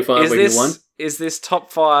 Starting 5, Is we're this 1. is this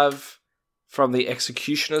top 5 from the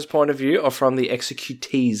executioner's point of view or from the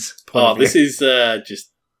executee's point of view? This is just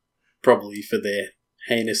probably for their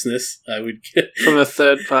heinousness, I would. From a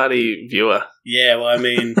third-party viewer. Yeah, well, I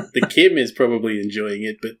mean, the Kim is probably enjoying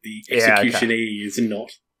it, but the executionee is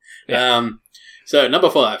not. Yeah. So, number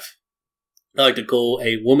 5, I like to call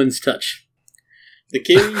a woman's touch. The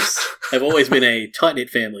Kims have always been a tight-knit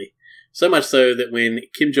family, so much so that when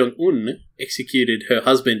Kim Jong-un executed her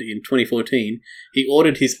husband in 2014, he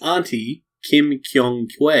ordered his auntie, Kim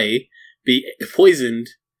Kyung-hwae, be poisoned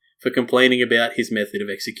for complaining about his method of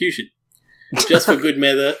execution. Just for good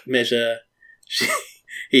measure,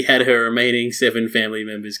 he had her remaining 7 family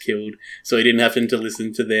members killed, so he didn't have to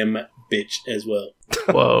listen to them bitch as well.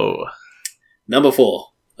 Whoa. Number 4,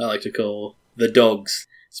 I like to call the dogs.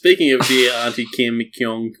 Speaking of dear Auntie Kim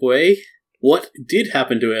Kyung-hwae, what did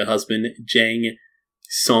happen to her husband, Jang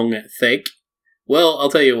Song-thaek? Well,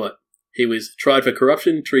 I'll tell you what. He was tried for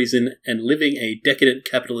corruption, treason, and living a decadent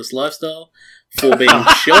capitalist lifestyle, for being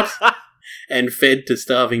shot and fed to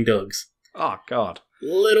starving dogs. Oh, God.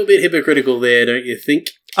 Little bit hypocritical there, don't you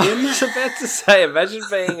think, Kim? I was about to say, imagine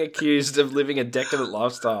being accused of living a decadent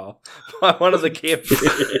lifestyle by one of the Kims.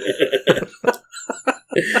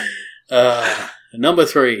 Number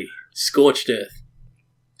 3, scorched earth.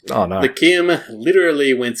 Oh, no. The Kim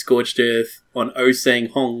literally went scorched earth on Oh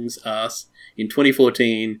Sang-hong's ass in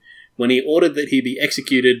 2014 when he ordered that he be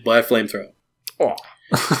executed by a flamethrower. Oh.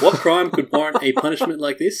 What crime could warrant a punishment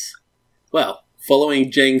like this? Well,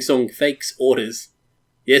 following Jang Song-thaek's orders,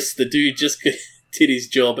 yes, the dude just did his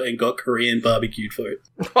job and got Korean barbecued for it.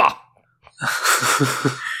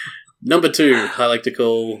 Number 2, I like to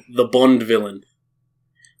call the Bond villain.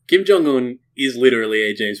 Kim Jong-un is literally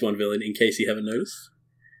a James Bond villain, in case you haven't noticed.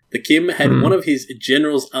 The Kim had one of his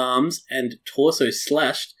general's arms and torso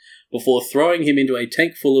slashed before throwing him into a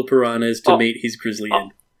tank full of piranhas to meet his grisly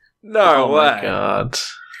end. No way. Oh my god.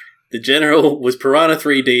 The general was Piranha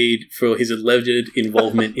 3D'd for his alleged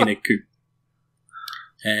involvement in a coup.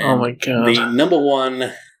 And oh my god. the number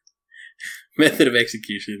 1 method of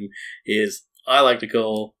execution is, I like to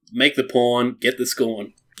call, make the porn, get the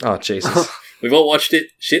scorn. Oh, Jesus. We've all watched it.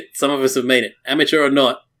 Shit, some of us have made it. Amateur or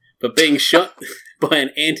not. But being shot by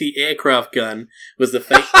an anti-aircraft gun was the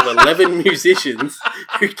fate of 11 musicians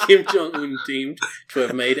who Kim Jong-un deemed to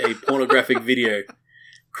have made a pornographic video.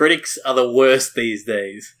 Critics are the worst these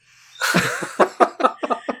days.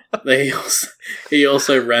 He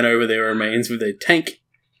also ran over their remains with a tank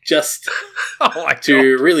just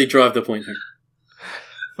to really drive the point home.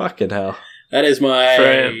 Fucking hell. That is my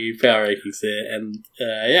power rankings there. And,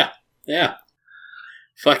 yeah.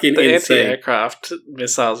 Fucking the insane. anti-aircraft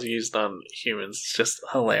missiles used on humans is just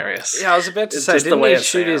hilarious. Yeah, I was about to say, didn't he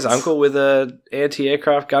shoot his uncle with an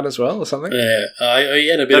anti-aircraft gun as well or something? Yeah,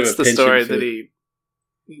 he had a bit That's of a the story for... that he...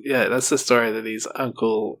 Yeah, that's the story that his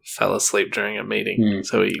uncle fell asleep during a meeting.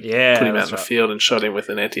 So he put him out in the field and shot him with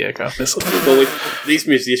an anti-aircraft missile. Well, with these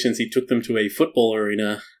musicians, he took them to a football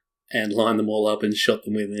arena and lined them all up and shot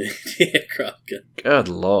them with an anti-aircraft gun. Good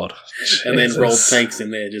Lord. And then rolled tanks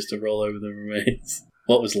in there just to roll over the remains.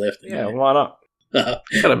 What was left in there. Why not? Got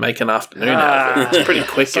to make an afternoon out of it. It's pretty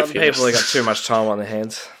quick. Some people have got too much time on their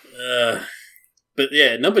hands. But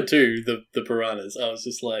yeah, number 2, the piranhas. I was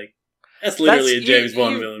just like, that's literally a James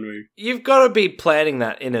Bond villain move. You've got to be planning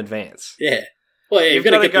that in advance. Yeah. Well, yeah, you've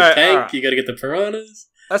got to get the tank, you got to get the piranhas.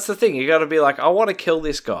 That's the thing. You got to be like, I want to kill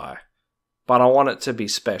this guy, but I want it to be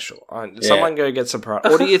special. Someone go get some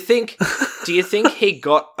piranha. Or do you think he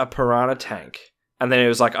got a piranha tank and then he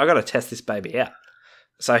was like, I got to test this baby out?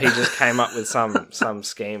 So he just came up with some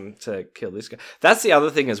scheme to kill this guy. That's the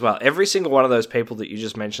other thing as well. Every single one of those people that you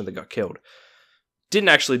just mentioned that got killed didn't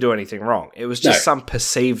actually do anything wrong. It was just some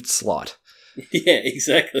perceived slight. Yeah,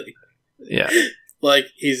 exactly. Yeah. Like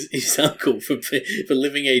his uncle for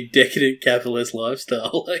living a decadent capitalist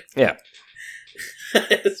lifestyle. Like, yeah.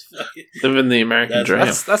 Living the American dream.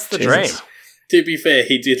 That's the dream. To be fair,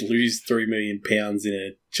 he did lose £3 million in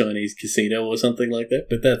a Chinese casino or something like that,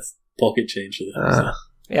 but that's pocket change for them.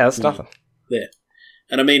 Yeah, that's nothing. Yeah.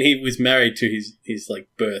 And I mean, he was married to his like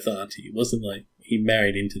birth auntie. It wasn't like he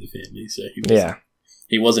married into the family, so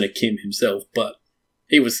he wasn't a Kim himself, but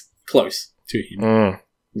he was close to him.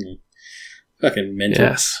 Fucking mental.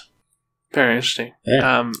 Yes. Very interesting.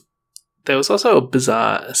 Yeah. There was also a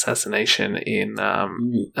bizarre assassination in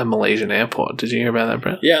a Malaysian airport. Did you hear about that,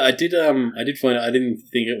 Brett? Yeah, I did. I did find out. I didn't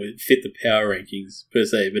think it would fit the power rankings per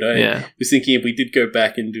se, but I was thinking if we did go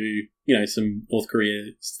back and do some North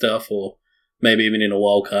Korea stuff, or maybe even in a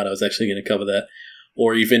wild card, I was actually going to cover that,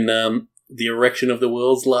 or even the erection of the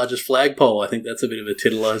world's largest flagpole. I think that's a bit of a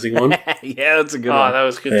titillizing one. Yeah, that's a good one. Oh, that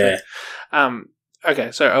was good. Yeah.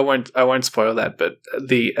 Okay, so I won't spoil that, but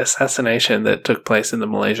the assassination that took place in the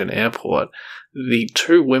Malaysian airport, the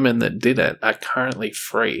 2 women that did it are currently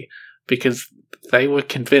free because they were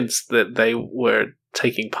convinced that they were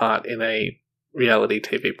taking part in a reality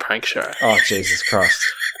TV prank show. Oh, Jesus Christ.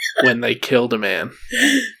 When they killed a man.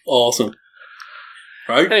 Awesome.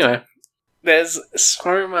 Right? Anyway, there's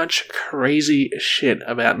so much crazy shit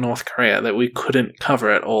about North Korea that we couldn't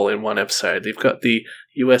cover it all in one episode. You've got the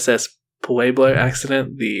USS Pueblo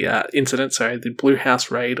accident, the Blue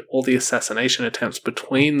House raid, all the assassination attempts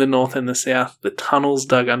between the North and the South, the tunnels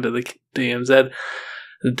dug under the DMZ,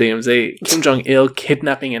 Kim Jong-il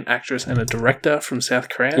kidnapping an actress and a director from South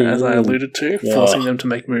Korea, as I alluded to, forcing them to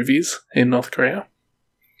make movies in North Korea.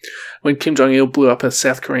 When Kim Jong-il blew up a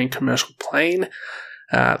South Korean commercial plane,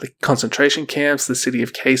 the concentration camps, the city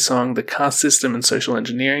of Kaesong, the caste system and social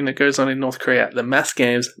engineering that goes on in North Korea, the mass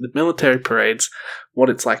games, the military parades, what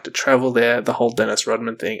it's like to travel there, the whole Dennis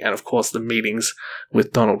Rodman thing, and of course the meetings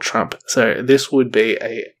with Donald Trump. So this would be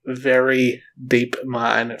a very deep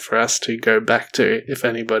mine for us to go back to if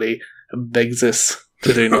anybody begs us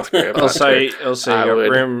to do North Korea. Also, you got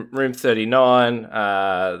room 39,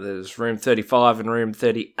 there's room 35 and room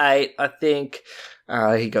 38, I think.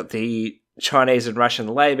 He got the Chinese and Russian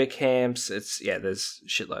labour camps. There's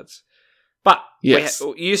shitloads. But yes.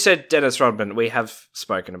 You said Dennis Rodman. We have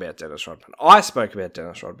spoken about Dennis Rodman. I spoke about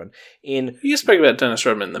Dennis Rodman You spoke about Dennis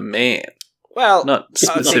Rodman, the man. Well, not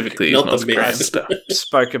specifically not North the Korean man. stuff.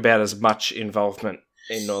 spoke about as much involvement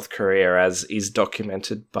in North Korea as is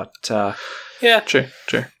documented. But yeah, true.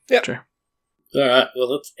 Yep. True. All right, well,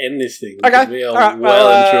 let's end this thing. Okay. We are All right, well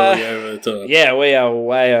and truly over the time. yeah, we are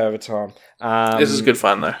way over time. This is good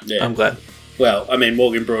fun, though. Yeah. I'm glad. Well, I mean,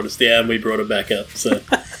 Morgan brought us down, we brought it back up, so...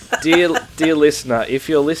 Dear listener, if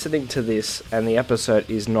you're listening to this and the episode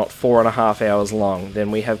is not 4.5 hours long,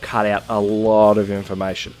 then we have cut out a lot of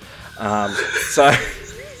information. But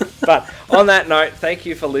on that note, thank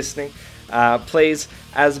you for listening. Please,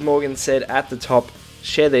 as Morgan said at the top,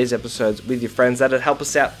 share these episodes with your friends. That'd help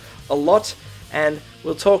us out a lot. And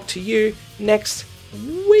we'll talk to you next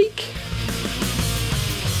week.